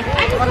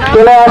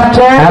চলে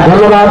আসছে।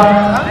 ধন্যবাদ।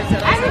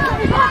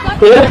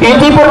 এর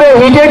ইতিপূর্বে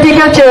হিটে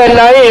টিকেছে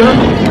নাইম,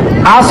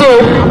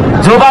 আসিফ,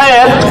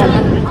 জোবায়ের,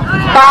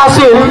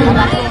 তাহসিন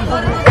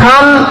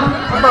খান।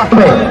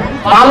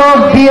 বালক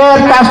দিয়ে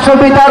 400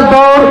 মিটার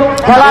দৌড়।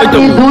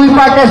 খেলাটি 2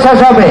 পাকে শেষ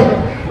হবে।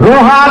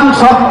 রোহান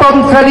 7ম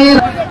শ্রেণীর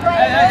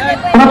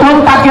প্রথম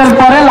পাকের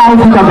পরে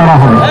লাউটিকা ধরা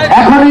হবে।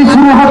 এখনই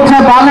শুরু হচ্ছে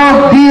বালক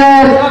দিয়ে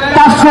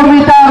 400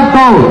 মিটার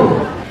দৌড়।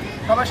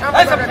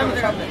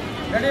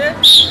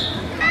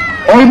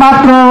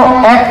 এইমাত্র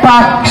 1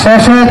 পাক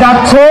শেষ হয়ে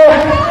যাচ্ছে।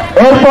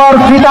 এরপর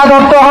ফিতা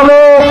ধরতে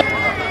হবে।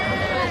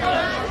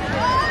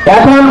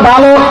 এখন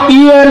বালক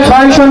এর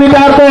 600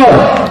 মিটার দৌড়।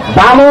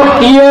 বালক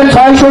এর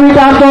 600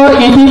 মিটার দৌড়।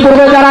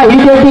 ইতিপূর্বে যারা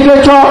হিটে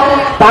টিকেছ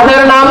তাদের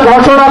নাম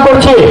ঘোষণা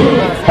করছি।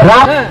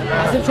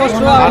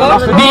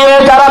 দিয়ে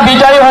যারা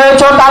বিজয়ী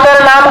হয়েছে তাদের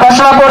নাম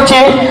ঘোষণা করছি।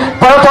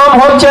 প্রথম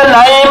হচ্ছে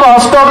নাইম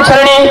 8ম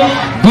শ্রেণী,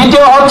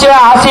 দ্বিতীয় হচ্ছে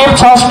আসিফ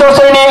 6ষ্ঠ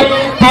শ্রেণী,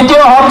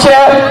 তৃতীয় হচ্ছে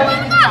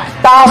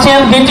তাহসিন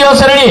 2য়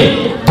শ্রেণী।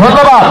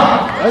 ধন্যবাদ।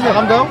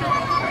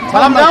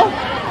 সালাম দাও।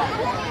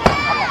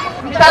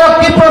 তারক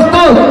কি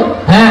প্রস্তুত?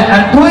 হ্যাঁ,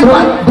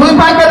 দুই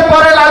পাকের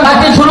পরে লাল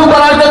খেলাটি শুরু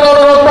করার জন্য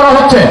অনুরোধ করা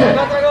হচ্ছে।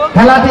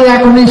 খেলাটি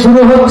এখনই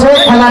শুরু হচ্ছে।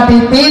 খেলাটি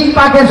 3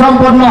 পাকে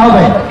সম্পন্ন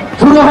হবে।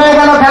 শুরু হয়ে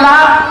গেল খেলা।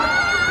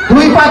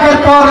 2 পাকের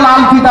পর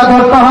লাল ফিতা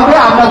ধরতে হবে।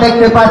 আমরা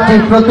দেখতে পাচ্ছি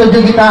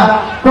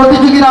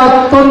প্রতিযোগীরা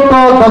অত্যন্ত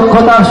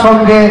দক্ষতার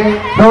সঙ্গে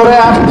দৌড়ে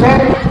আসছে।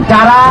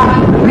 যারা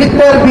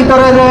বৃত্তের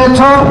ভিতরে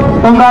রয়েছে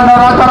তোমরা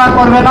নড়াচড়া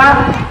করবে না।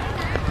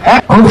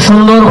 খুব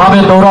সুন্দরভাবে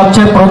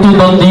দৌড়াচ্ছে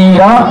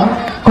প্রতিদ্বন্দ্বীরা,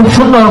 খুব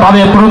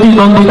সুন্দরভাবে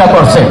প্রতিদ্বন্দ্বিতা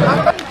করছে।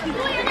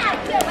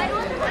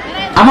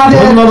 আমাদের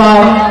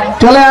ধন্যবাদ।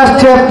 চলে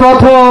আসছে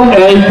প্রথম,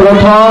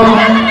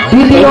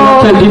 দ্বিতীয়,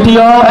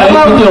 তৃতীয়।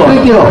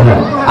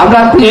 আমরা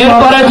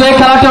এরপরে যে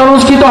খেলাটি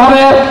অনুষ্ঠিত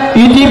হবে,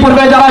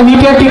 ইতিপূর্বে যারা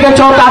হিটে টিকেছ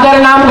তাদের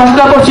নাম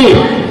ঘোষণা করছি।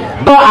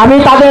 তো আমি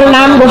তাদের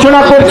নাম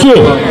ঘোষণা করছি।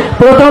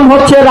 প্রথম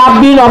হচ্ছে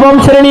রাব্বি, নবম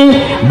শ্রেণী।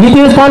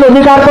 দ্বিতীয় স্থান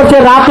অধিকার করছে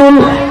রাতুল।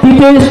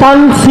 তৃতীয় স্থান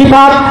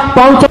সিফাত।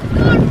 পঞ্চম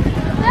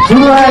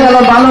শুরু হয়ে গেল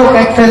বালক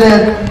এক্সেলের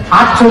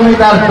 800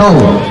 মিটার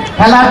দৌড়।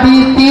 খেলাটি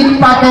 3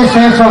 পাকে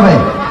শেষ হবে।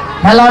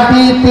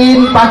 খেলাটি 3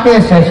 পাকে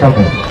শেষ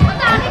হবে।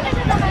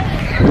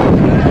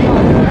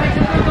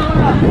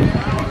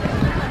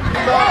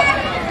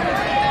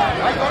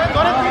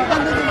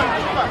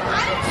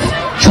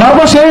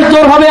 সর্বশেষ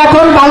দৌড় হবে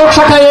এখন বালক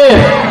শাখায়।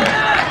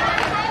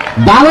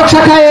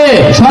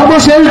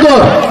 সর্বশেষ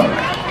দৌড়,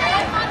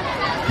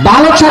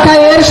 বালক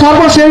শাখায়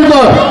সর্বশেষ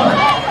দৌড়।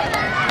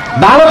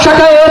 বালক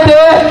শাখায় এতে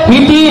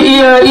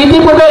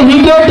ইতিপূর্বে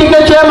হিটে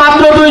টিকেছে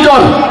মাত্র 2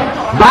 জন,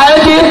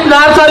 বায়েজিৎ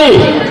নার্সারি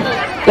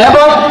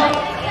এবং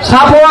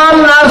সাফওয়ান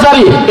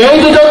নার্সারি। এই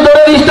 2 জন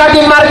দৌড়ের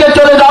স্টার্টিং মার্কে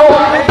চলে যাও।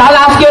 তাহলে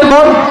আজকের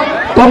মোট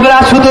তোমরা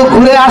শুধু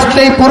ঘুরে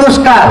আসলেই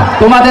পুরস্কার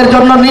তোমাদের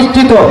জন্য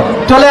নিশ্চিত।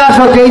 চলে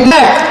আসো। যেই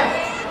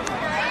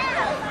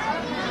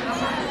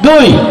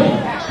 2।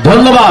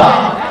 ধন্যবাদ।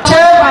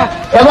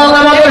 এবং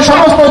আমাদের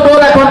সমস্ত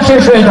দৌড় এখন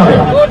শেষ হয়ে যাবে।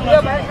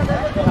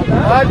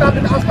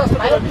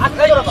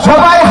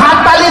 সবাই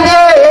হাততালি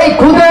দিয়ে এই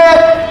খুদে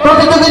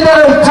প্রতিযোগীদের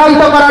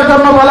উৎসাহিত করার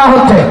জন্য বলা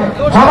হচ্ছে।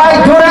 সবাই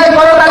জোরে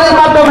করতালির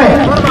মাধ্যমে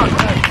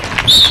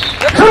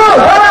শুরু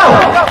করো।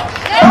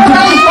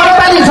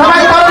 করতালি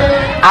সবাই করো।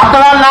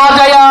 আপনারা না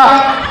যাইয়া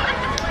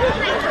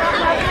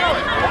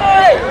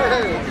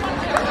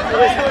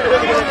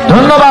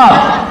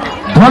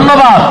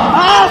ধন্যবাদ।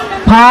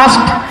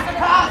 First,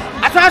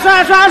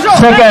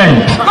 second.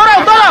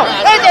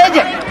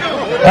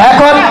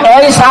 এখন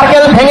এই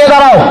সার্কেল ভেঙে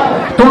দাঁড়াও।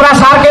 তোমরা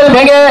সার্কেল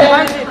ভেঙে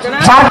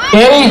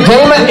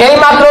এই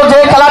মাত্র যে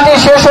খেলাটি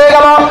শেষ হয়ে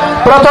গেল,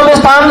 প্রথম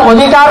স্থান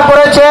অধিকার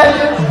করেছে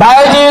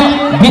বায়েজিৎ,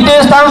 দ্বিতীয়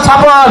স্থান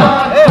সাফওয়ান।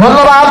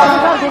 ধন্যবাদ।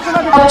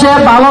 হচ্ছে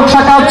বালক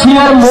শাখা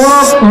ছিলের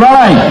মোড়ক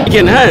লড়াই।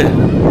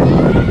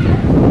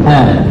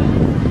 হ্যাঁ,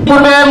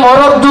 পূর্বে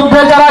মোড়ক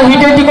যুদ্ধে যারা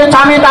হিটে টিকে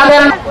চামি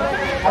তাদের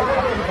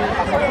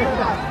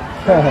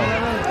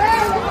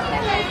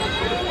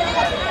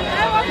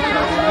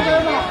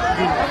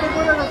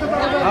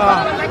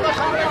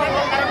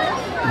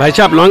ভাই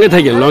সাহেব লঙে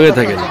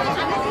থাকেন।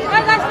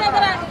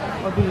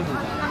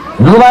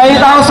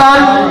 রুবাইদ আহসান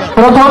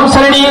প্রথম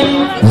শ্রেণী,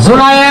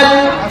 জুনায়েদ।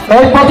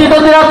 এই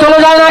প্রতিদ্বন্দ্বীরা চলে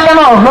যায় না কেন?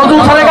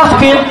 নজরুল সালেকা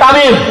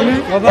তামিম।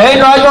 এই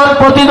 9 জন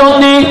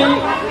প্রতিদ্বন্দ্বী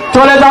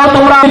চলে যাও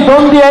তোমরা।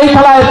 দ্বন্দ্বী এই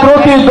খেলায়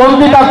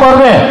প্রতিদ্বন্দ্বিতা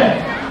করবে।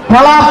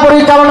 খেলা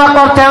পরিচালনা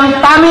করছেন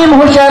তামিম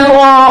হোসেন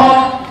ও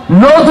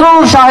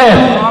নজরুল সাহেব।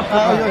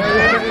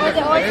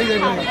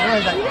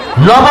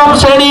 নবম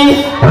শ্রেণী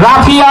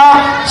রাফিয়া,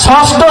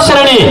 ষষ্ঠ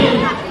শ্রেণী।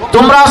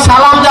 তোমরা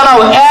সালাম জানাও।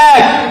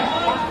 1,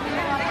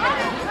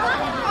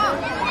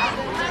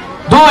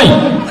 2।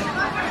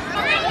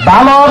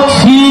 বালক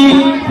সি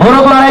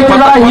মোরগ লড়াই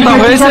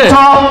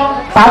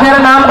তাদের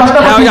নাম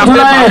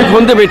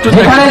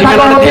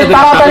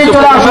তাড়াতাড়ি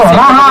চলে আসো।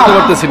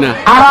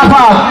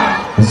 আরাফাত,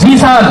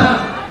 জিসান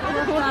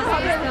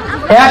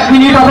 1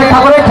 মিনিট অপেক্ষা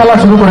করে খেলা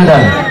শুরু করে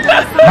দেন।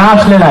 না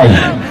আসলে নাই।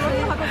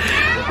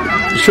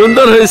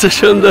 সুন্দর হয়েছে,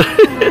 সুন্দর।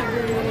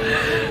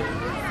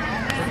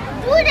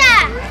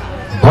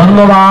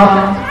 ধন্যবাদ।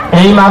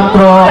 এই মাত্র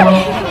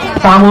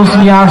চামচ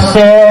নিয়ে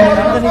আসছে।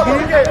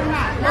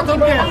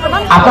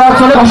 আপনারা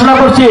চলে ঘোষণা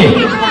করছি।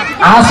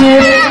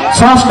 আসিফ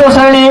ষষ্ঠ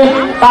শ্রেণী,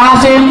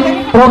 তাহসিন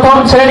প্রথম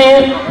শ্রেণী,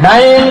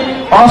 নাইম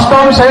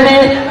অষ্টম শ্রেণী,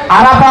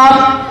 আরাফাত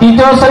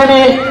তৃতীয়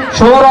শ্রেণী,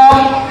 সৌরভ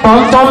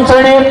পঞ্চম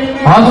শ্রেণী,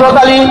 হযরত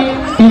আলী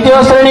তৃতীয়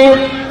শ্রেণী,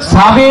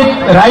 সাবিত,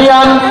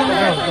 রাইয়ান।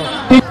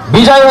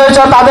 বিজয়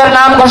হয়েছে তাদের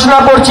নাম ঘোষণা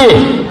করছি।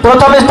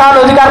 প্রথম স্থান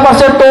অধিকার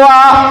করছে তোয়া,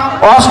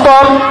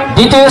 অষ্টম।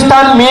 দ্বিতীয়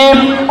স্থান মিম,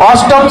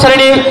 অষ্টম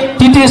শ্রেণী।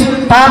 তৃতীয়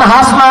স্থান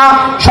হাসনা,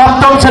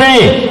 সপ্তম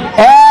শ্রেণী।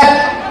 1,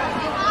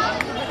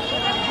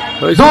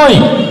 2।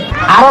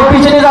 আরো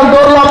পিছনে যান,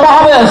 দৌড় লম্বা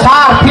হবে।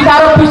 স্যার ঠিক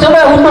আরো পিছনে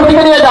উত্তর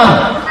দিকে নিয়ে যান।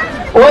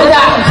 ওই যে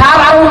স্যার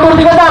আরো উত্তর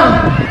দিকে যান।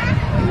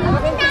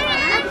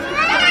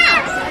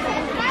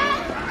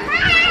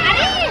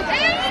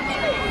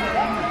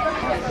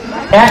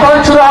 এখন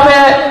শুরু হবে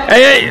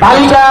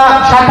বালিকা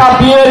শাখা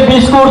বিয়ের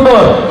বিস্কুট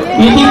দৌড়।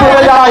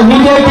 ইতিপূর্বে যারা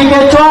হিটে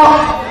টিকেছ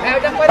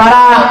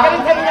তারা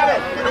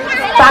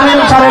তামিম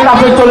স্যারের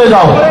কাছে চলে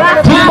যাও।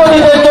 ধীর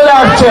গতিতে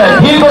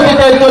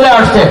চলে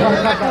আসছে।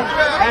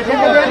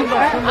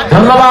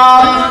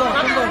 ধন্যবাদ।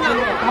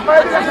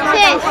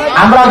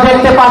 আমরা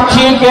দেখতে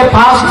পাচ্ছি যে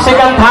ফার্স্ট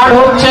সেকেন্ড থার্ড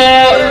হচ্ছে।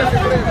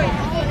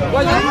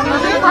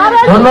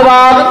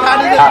 ধন্যবাদ।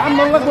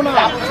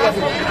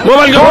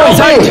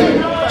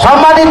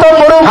 সম্মানিত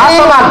মুরব্বী,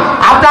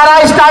 আপনারা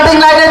স্টার্টিং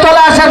লাইনে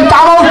চলে আসেন।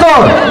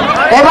 তামলতর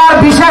এবার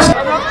বিশেষ।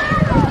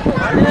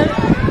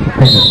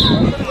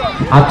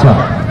 আচ্ছা,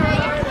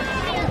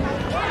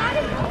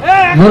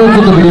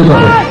 মনোযোগ ভিডিও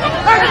করবে।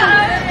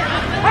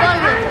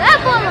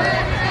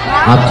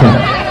 আচ্ছা,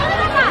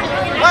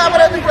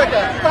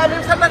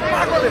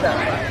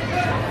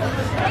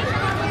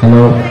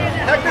 হ্যালো,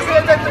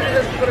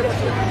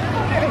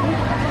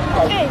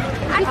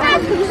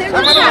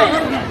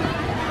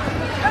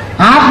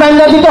 হাত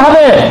বেঁধে দিতে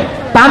হবে।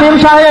 তামিম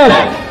সাহেব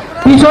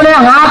পিছনে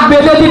হাত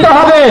বেঁধে দিতে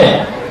হবে।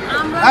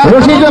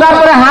 রশি জোড়া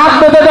করে হাত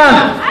বেঁধে দেন।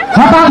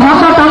 হঠাৎ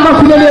হঠাৎ আমরা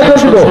খুলে নিয়ে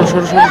বসব।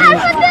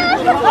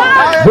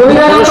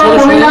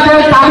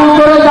 মহিলাদের তামিম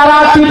করে যারা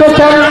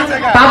জিতেছেন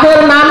তাদের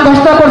নাম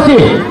ঘোষণা করছি।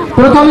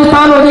 প্রথম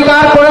স্থান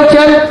অধিকার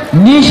করেছেন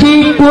নিশি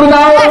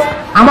কুরগাঁও,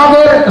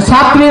 আমাদের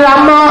ছাত্রী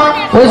রাম্মা,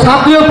 ওই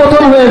ছাত্রীও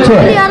প্রথম হয়েছে।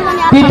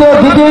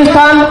 দ্বিতীয়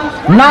স্থান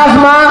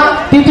নাজমা,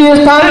 তৃতীয়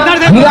স্থান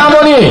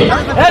হীরামণি।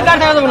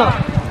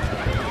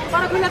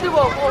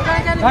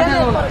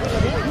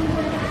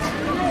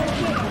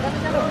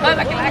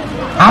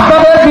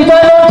 আপনাদের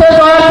বিজয় মঞ্চে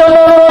যাওয়ার জন্য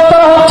অনুরোধ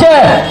করা হচ্ছে।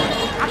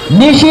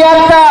 নিশি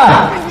আক্তার,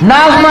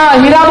 নাজমা,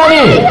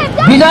 হীরামণি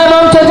বিজয়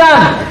মঞ্চে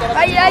যান।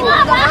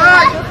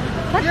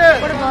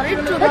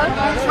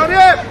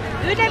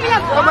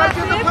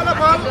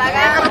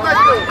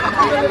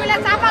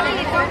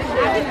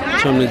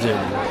 সামনে যাই।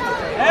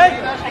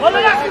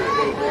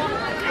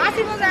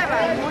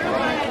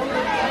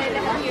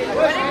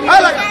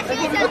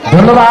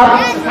 ধন্যবাদ।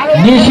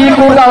 নিশি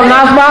কুরগাঁও,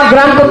 নাজমা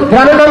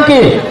গ্রামের নাম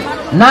কি?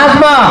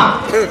 নাজমা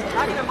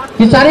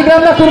কি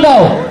চারিগ্রাম না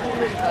কুরগাঁও?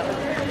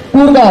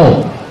 কুরগাঁও।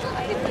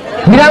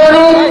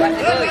 হীরামণি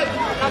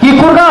কি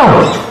কুরগাঁও?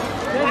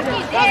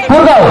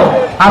 কুরগাঁও।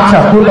 আচ্ছা,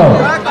 কুরগাঁও।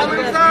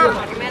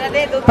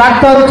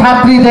 প্রাক্তন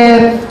ছাত্রীদের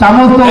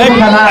তামলতর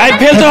খেলা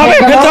ফেলতে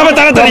হবে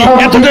তাড়াতাড়ি,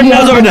 এত টাইম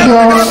নেওয়া যাবে না।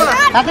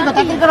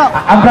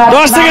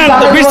 10 সেকেন্ড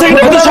 20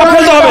 সেকেন্ডের ভিতরে সব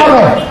ফেলতে হবে।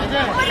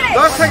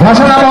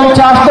 ঘোষণা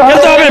মঞ্চে আসতে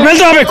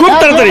ফেলতে হবে খুব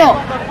তাড়াতাড়ি।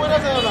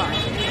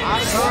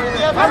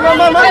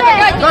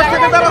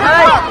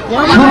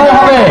 শুরু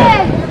হবে।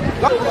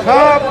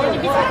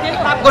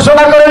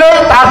 ঘোষণা করে নেই।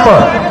 তারপর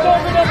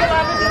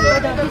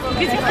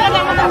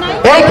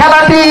এই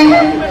খেলাটি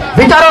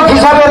বিচারক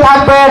হিসাবে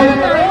থাকবেন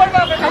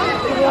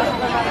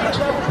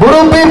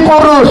মুরব্বী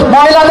পুরুষ।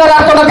 মহিলাদের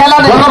আর কোনো খেলা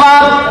নেই।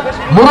 ধন্যবাদ।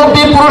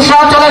 মুরব্বী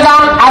পুরুষরা চলে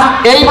যান। আর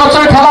এই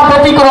বছর খেলা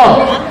ব্যতিক্রম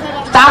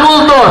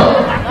তামলতর।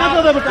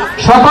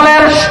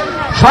 সকলের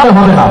সব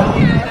হবে না,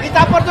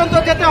 পর্যন্ত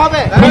যেতে হবে।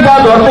 ফিতা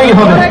ধরতেই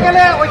হবে।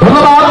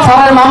 ধন্যবাদ।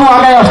 স্যারের মামু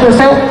আগে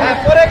আসতেছে।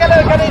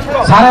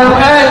 স্যারের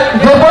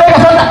যে পড়ে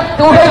গেছেন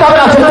উঠেই যাবে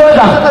না, চলে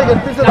যান।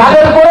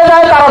 যাদের পড়ে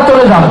যায় তারা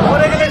চলে যান।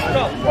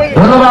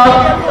 ধন্যবাদ।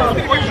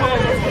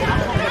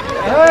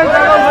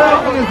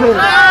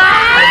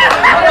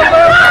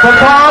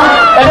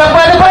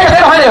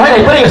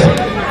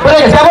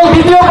 এবং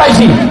দ্বিতীয়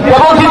পাইছি,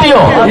 এবং দ্বিতীয়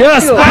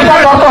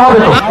ধরতে হবে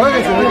তো।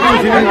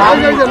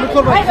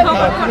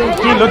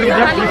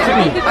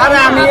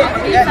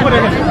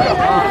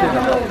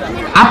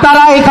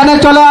 আপনারা এখানে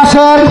চলে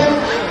আসেন।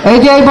 এই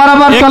যে এই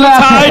বরাবর চলে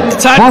আসেন।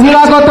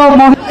 বহিরাগত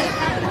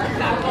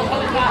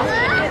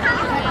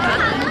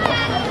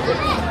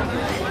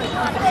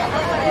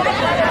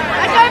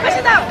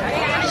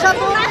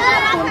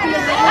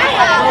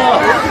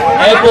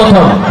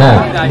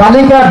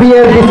বালিকা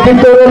বিয়ের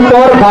বিস্কৃতরের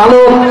পর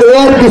বালক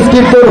এর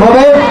বিস্কৃতর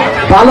হবে।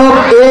 বালক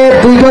এ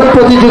দুইজন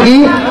প্রতিযোগী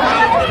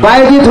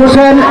বায়েজিদ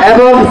হোসেন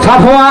এবং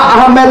সাফওয়া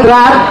আহমেদ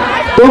রাত।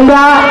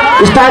 তোমরা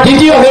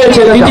দ্বিতীয়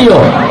হয়েছে, দ্বিতীয়।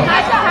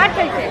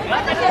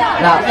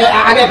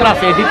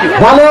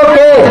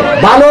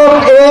 বালক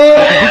এ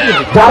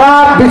যারা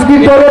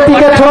বিস্কৃতরে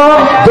টিকেছ,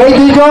 যেই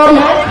দুইজন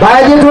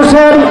বায়েজিদ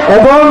হোসেন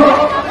এবং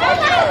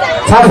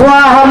সাফওয়া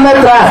আহমেদ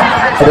রাত।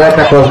 এটা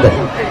একটা কোর্স দেয়।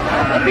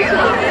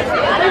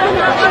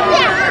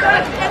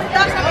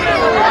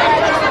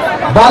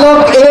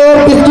 বালক এর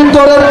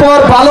বিস্কৃতরের পর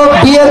বালক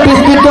বিয়ের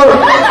বিস্কৃতর,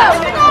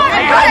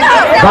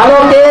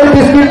 বালক এর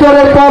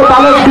বিস্কৃতরের পর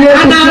বালক বিয়ের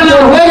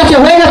বিস্কৃতর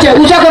হয়ে গেছে।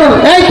 উঁচা করুন।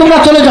 এই তোমরা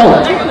চলে যাও।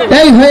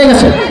 এই হয়ে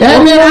গেছে।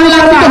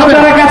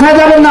 আপনারা কাছে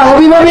যাবেন না।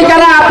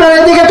 অভিভাবিকারা আপনারা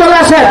এদিকে চলে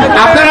আসেন।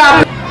 আপনারা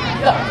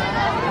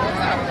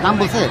নাম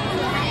বলছে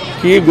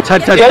কি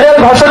এদের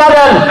ঘোষণা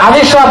দেন।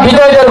 আনিস সাহেব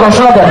বিজয়ীদের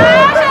ঘোষণা দেন।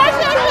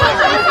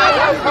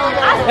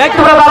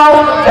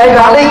 এই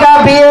বালিকা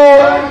বিয়ে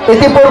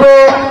ইতিপূর্বে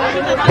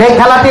যে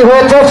খেলাটি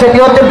হয়েছে সেটি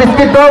হচ্ছে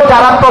বিস্তৃত।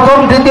 যারা প্রথম,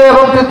 দ্বিতীয়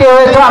এবং তৃতীয়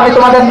হয়েছে আমি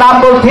তোমাদের নাম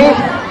বলছি।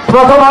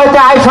 প্রথম হয়েছে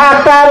আয়শা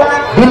আক্তার,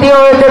 দ্বিতীয়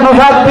হয়েছে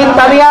নুসাদ বিন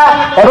তানিয়া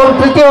এবং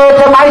তৃতীয়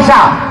হয়েছে মাইশা।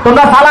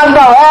 তোমরা সালাম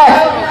দাও। এক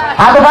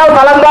হাতে দাও,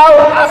 সালাম দাও।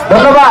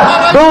 ধন্যবাদ।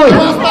 দুই,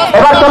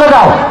 এবার চলে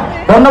যাও।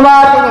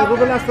 ধন্যবাদ।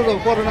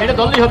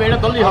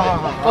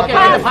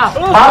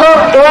 বালক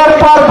এর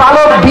পর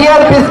বালক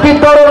বিয়ের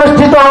বিস্কৃত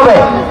অনুষ্ঠিত হবে।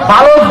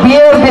 বালক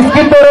বিয়ের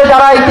বিস্কৃত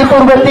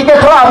পূর্বে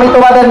টিকেছ, আমি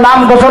তোমাদের নাম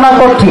ঘোষণা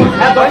করছি।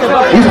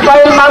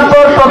 ইসমাইল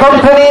মানপুর প্রথম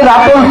শ্রেণী,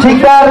 রাতুল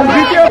শিকদার,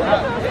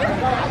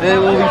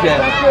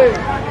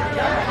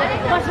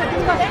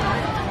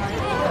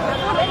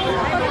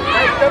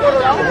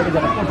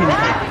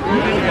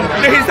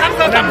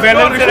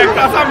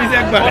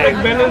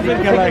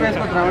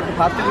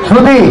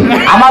 শুধু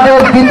আমাদের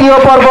দ্বিতীয়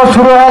পর্ব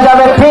শুরু হয়ে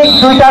যাবে ঠিক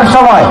 2টার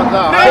সময়।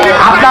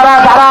 আপনারা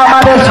যারা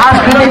আমাদের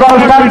সাংস্কৃতিক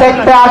অনুষ্ঠান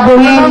দেখতে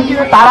আগ্রহী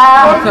তারা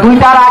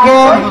 2টার আগে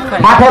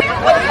মাঠে।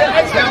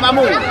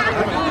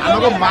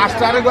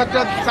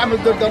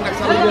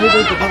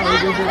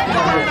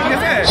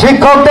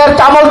 শিক্ষকদের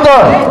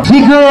চামলতর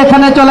শীঘ্রই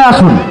এখানে চলে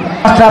আসুন,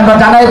 আমরা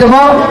জানাই দেব।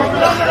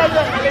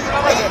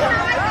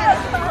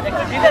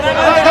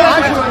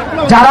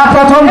 যারা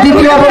প্রথম,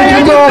 দ্বিতীয় এবং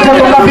তৃতীয় হয়েছে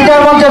তোমরা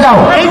বিজয় মঞ্চে যাও।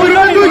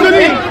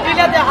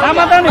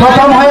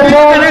 প্রথম হয়েছে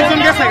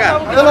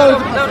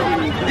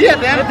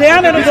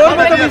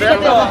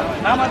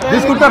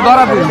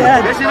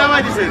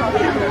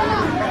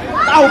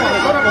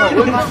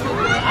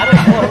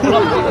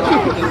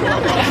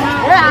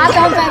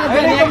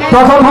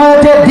প্রথম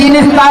হয়েছে দিন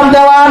ইসলাম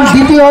দেওয়ান,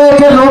 দ্বিতীয়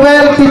হয়েছে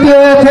নোবেল, তৃতীয়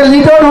হয়েছে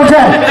লিটন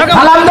হোসেন।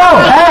 সালাম দাও।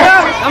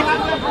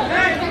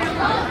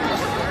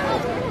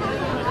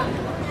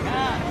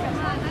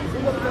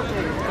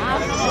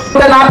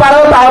 না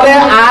পারো তাহলে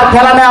আর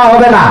খেলা নেওয়া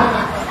হবে না,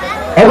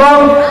 এবং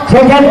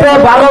সেক্ষেত্রে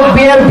বালক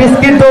বিয়ের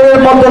বিস্কিট দৌড়ের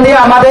মধ্য দিয়ে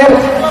আমাদের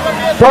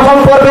প্রথম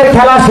পর্বের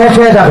খেলা শেষ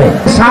হয়ে যাবে।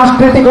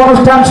 সাংস্কৃতিক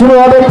অনুষ্ঠান শুরু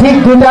হবে ঠিক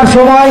 2টার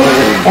সময়,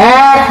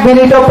 1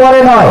 মিনিটও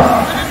পরে নয়।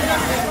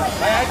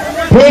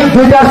 ঠিক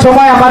 2টার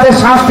সময় আমাদের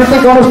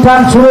সাংস্কৃতিক অনুষ্ঠান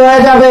শুরু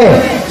হয়ে যাবে।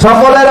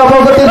 সকলের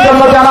অবগতির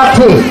জন্য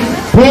জানাচ্ছি,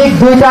 ঠিক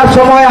 2টার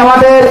সময়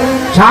আমাদের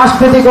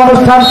সাংস্কৃতিক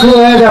অনুষ্ঠান শুরু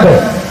হয়ে যাবে।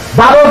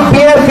 বালক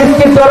বিয়ের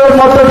বিস্কিট দৌড়ের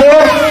মধ্য দিয়ে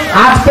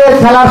আজকের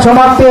খেলার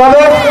সমাপ্তি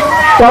হবে।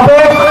 তবে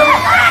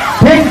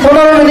ঠিক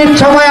 15 মিনিট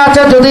সময়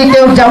আছে, যদি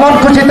কেউ যেমন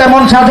খুশি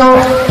তেমন সাজো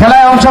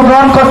খেলায়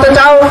অংশগ্রহণ করতে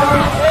চাও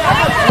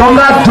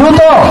তোমরা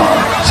দ্রুত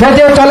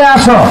সেজে চলে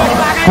আসো।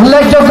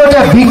 উল্লেখযোগ্য যে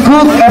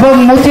ভিক্ষুক এবং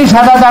মুচি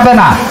সাজা যাবে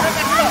না,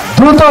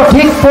 দ্রুত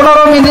ঠিক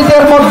 15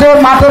 মিনিটের মধ্যে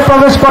মাঠে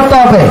প্রবেশ করতে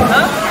হবে।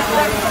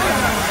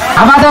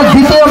 আমাদের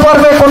দ্বিতীয়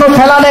পর্বে কোনো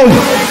খেলা নেই,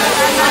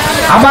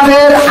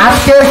 আমাদের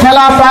আজকের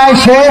খেলা প্রায়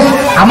শেষ।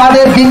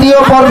 আমাদের দ্বিতীয়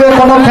পর্বে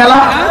কোনো খেলা,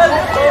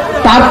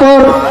 তারপর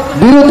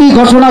বিরতি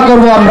ঘোষণা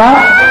করব আমরা।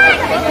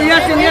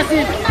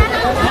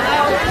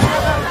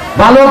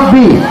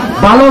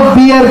 বালক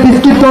বি এর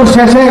বিস্কিট দৌড়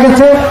শেষ হয়ে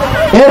গেছে।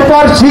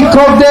 এরপর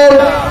শিক্ষকদের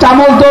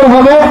চামল দৌড়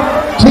হবে।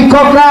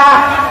 শিক্ষকরা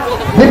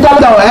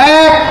বিদ্যালয় দাও,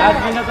 1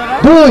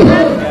 2।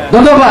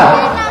 ধন্যবাদ।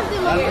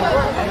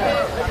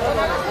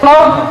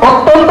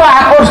 অত্যন্ত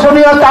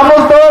আকর্ষণীয় চামল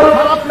দৌড়।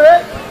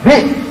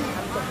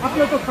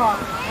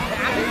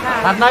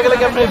 না গেলে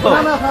কেমন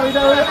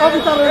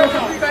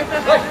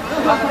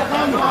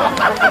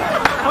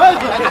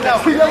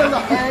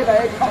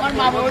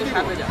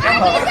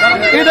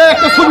এটা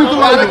একটা ছবি তো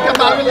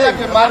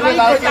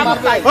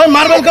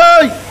মার্বেল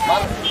কই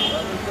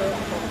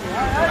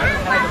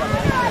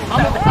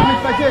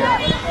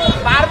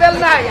মার্বেল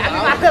নাই, আমি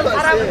মার্বেল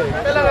খারাপ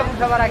পেলাম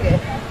সবার আগে।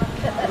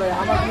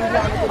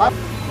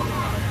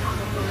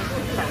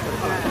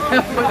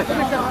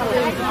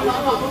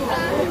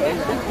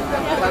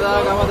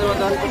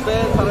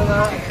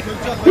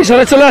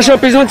 পিছনে চলে আসো,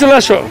 পিছনে চলে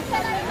আসো।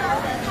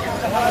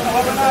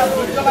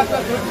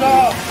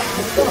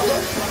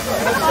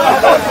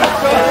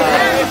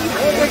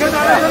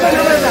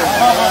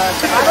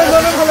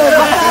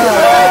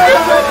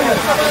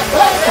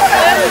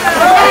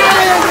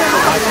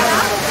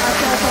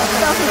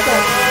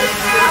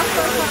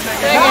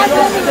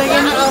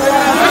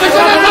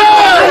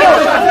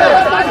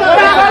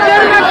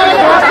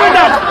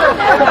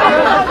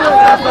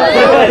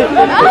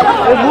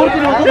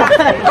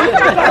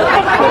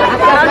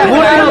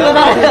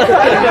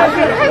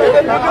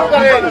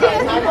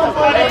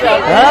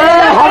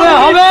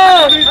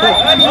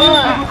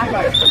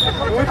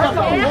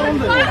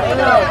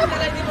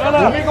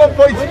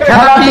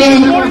 খেলাটি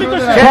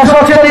শেষ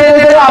হচ্ছে।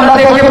 আমরা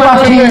দেখতে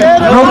পাচ্ছি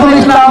নজরুল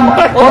ইসলাম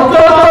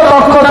অত্যন্ত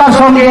দক্ষতার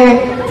সঙ্গে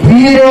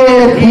ধীরে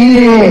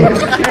ধীরে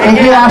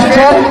এগিয়ে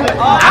আসছেন।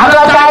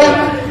 আমরা চাই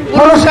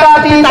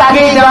পুরস্কারটি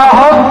তাকেই দেওয়া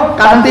হোক,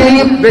 কারণ তিনি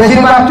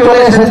বেশিরভাগ চলে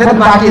এসেছেন,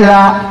 বাকিরা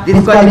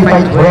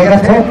ডিসকোয়ালিফাইড হয়ে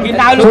গেছে।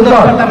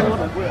 সুন্দর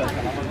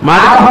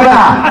আর হয়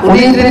না,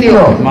 উনি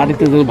তৃতীয়।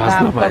 মাটিতে যদি ভাস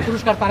না পায়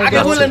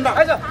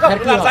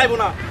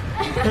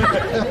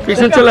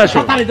পিছনে চলে আসো।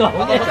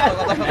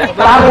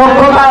 তার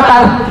দক্ষতা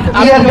তার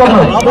ইয়ের জন্য,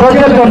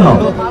 প্রজেক্টের জন্য।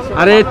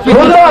 আরে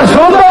সুন্দর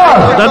সুন্দর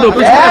দাদু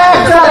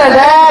এক্সেলেন্ট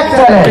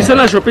এক্সেলেন্ট।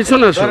 পিছনে আসো,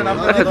 পিছনে আসো।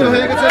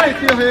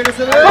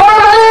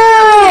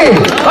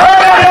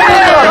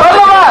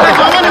 ধন্যবাদ।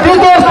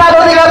 তৃতীয় স্থান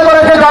অধিকার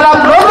করেছে জনাব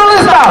নজরুল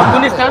ইসলাম।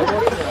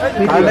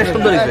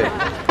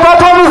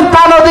 প্রথম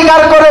স্থান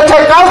অধিকার করেছে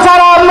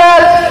কাউসার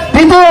আহমেদ,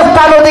 দ্বিতীয়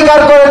স্থান অধিকার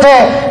করেছে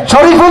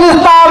শরীফুল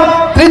ইসলাম,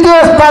 তৃতীয়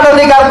স্থান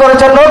অধিকার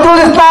করেছে নজরুল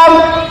ইসলাম।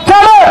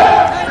 চলো,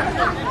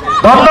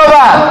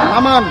 ধন্যবাদ।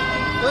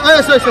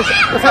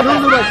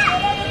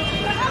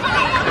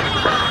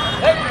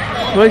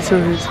 হয়েছে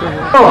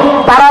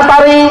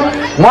তাড়াতাড়ি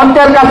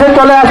মঞ্চের কাছে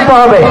চলে আসতে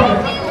হবে।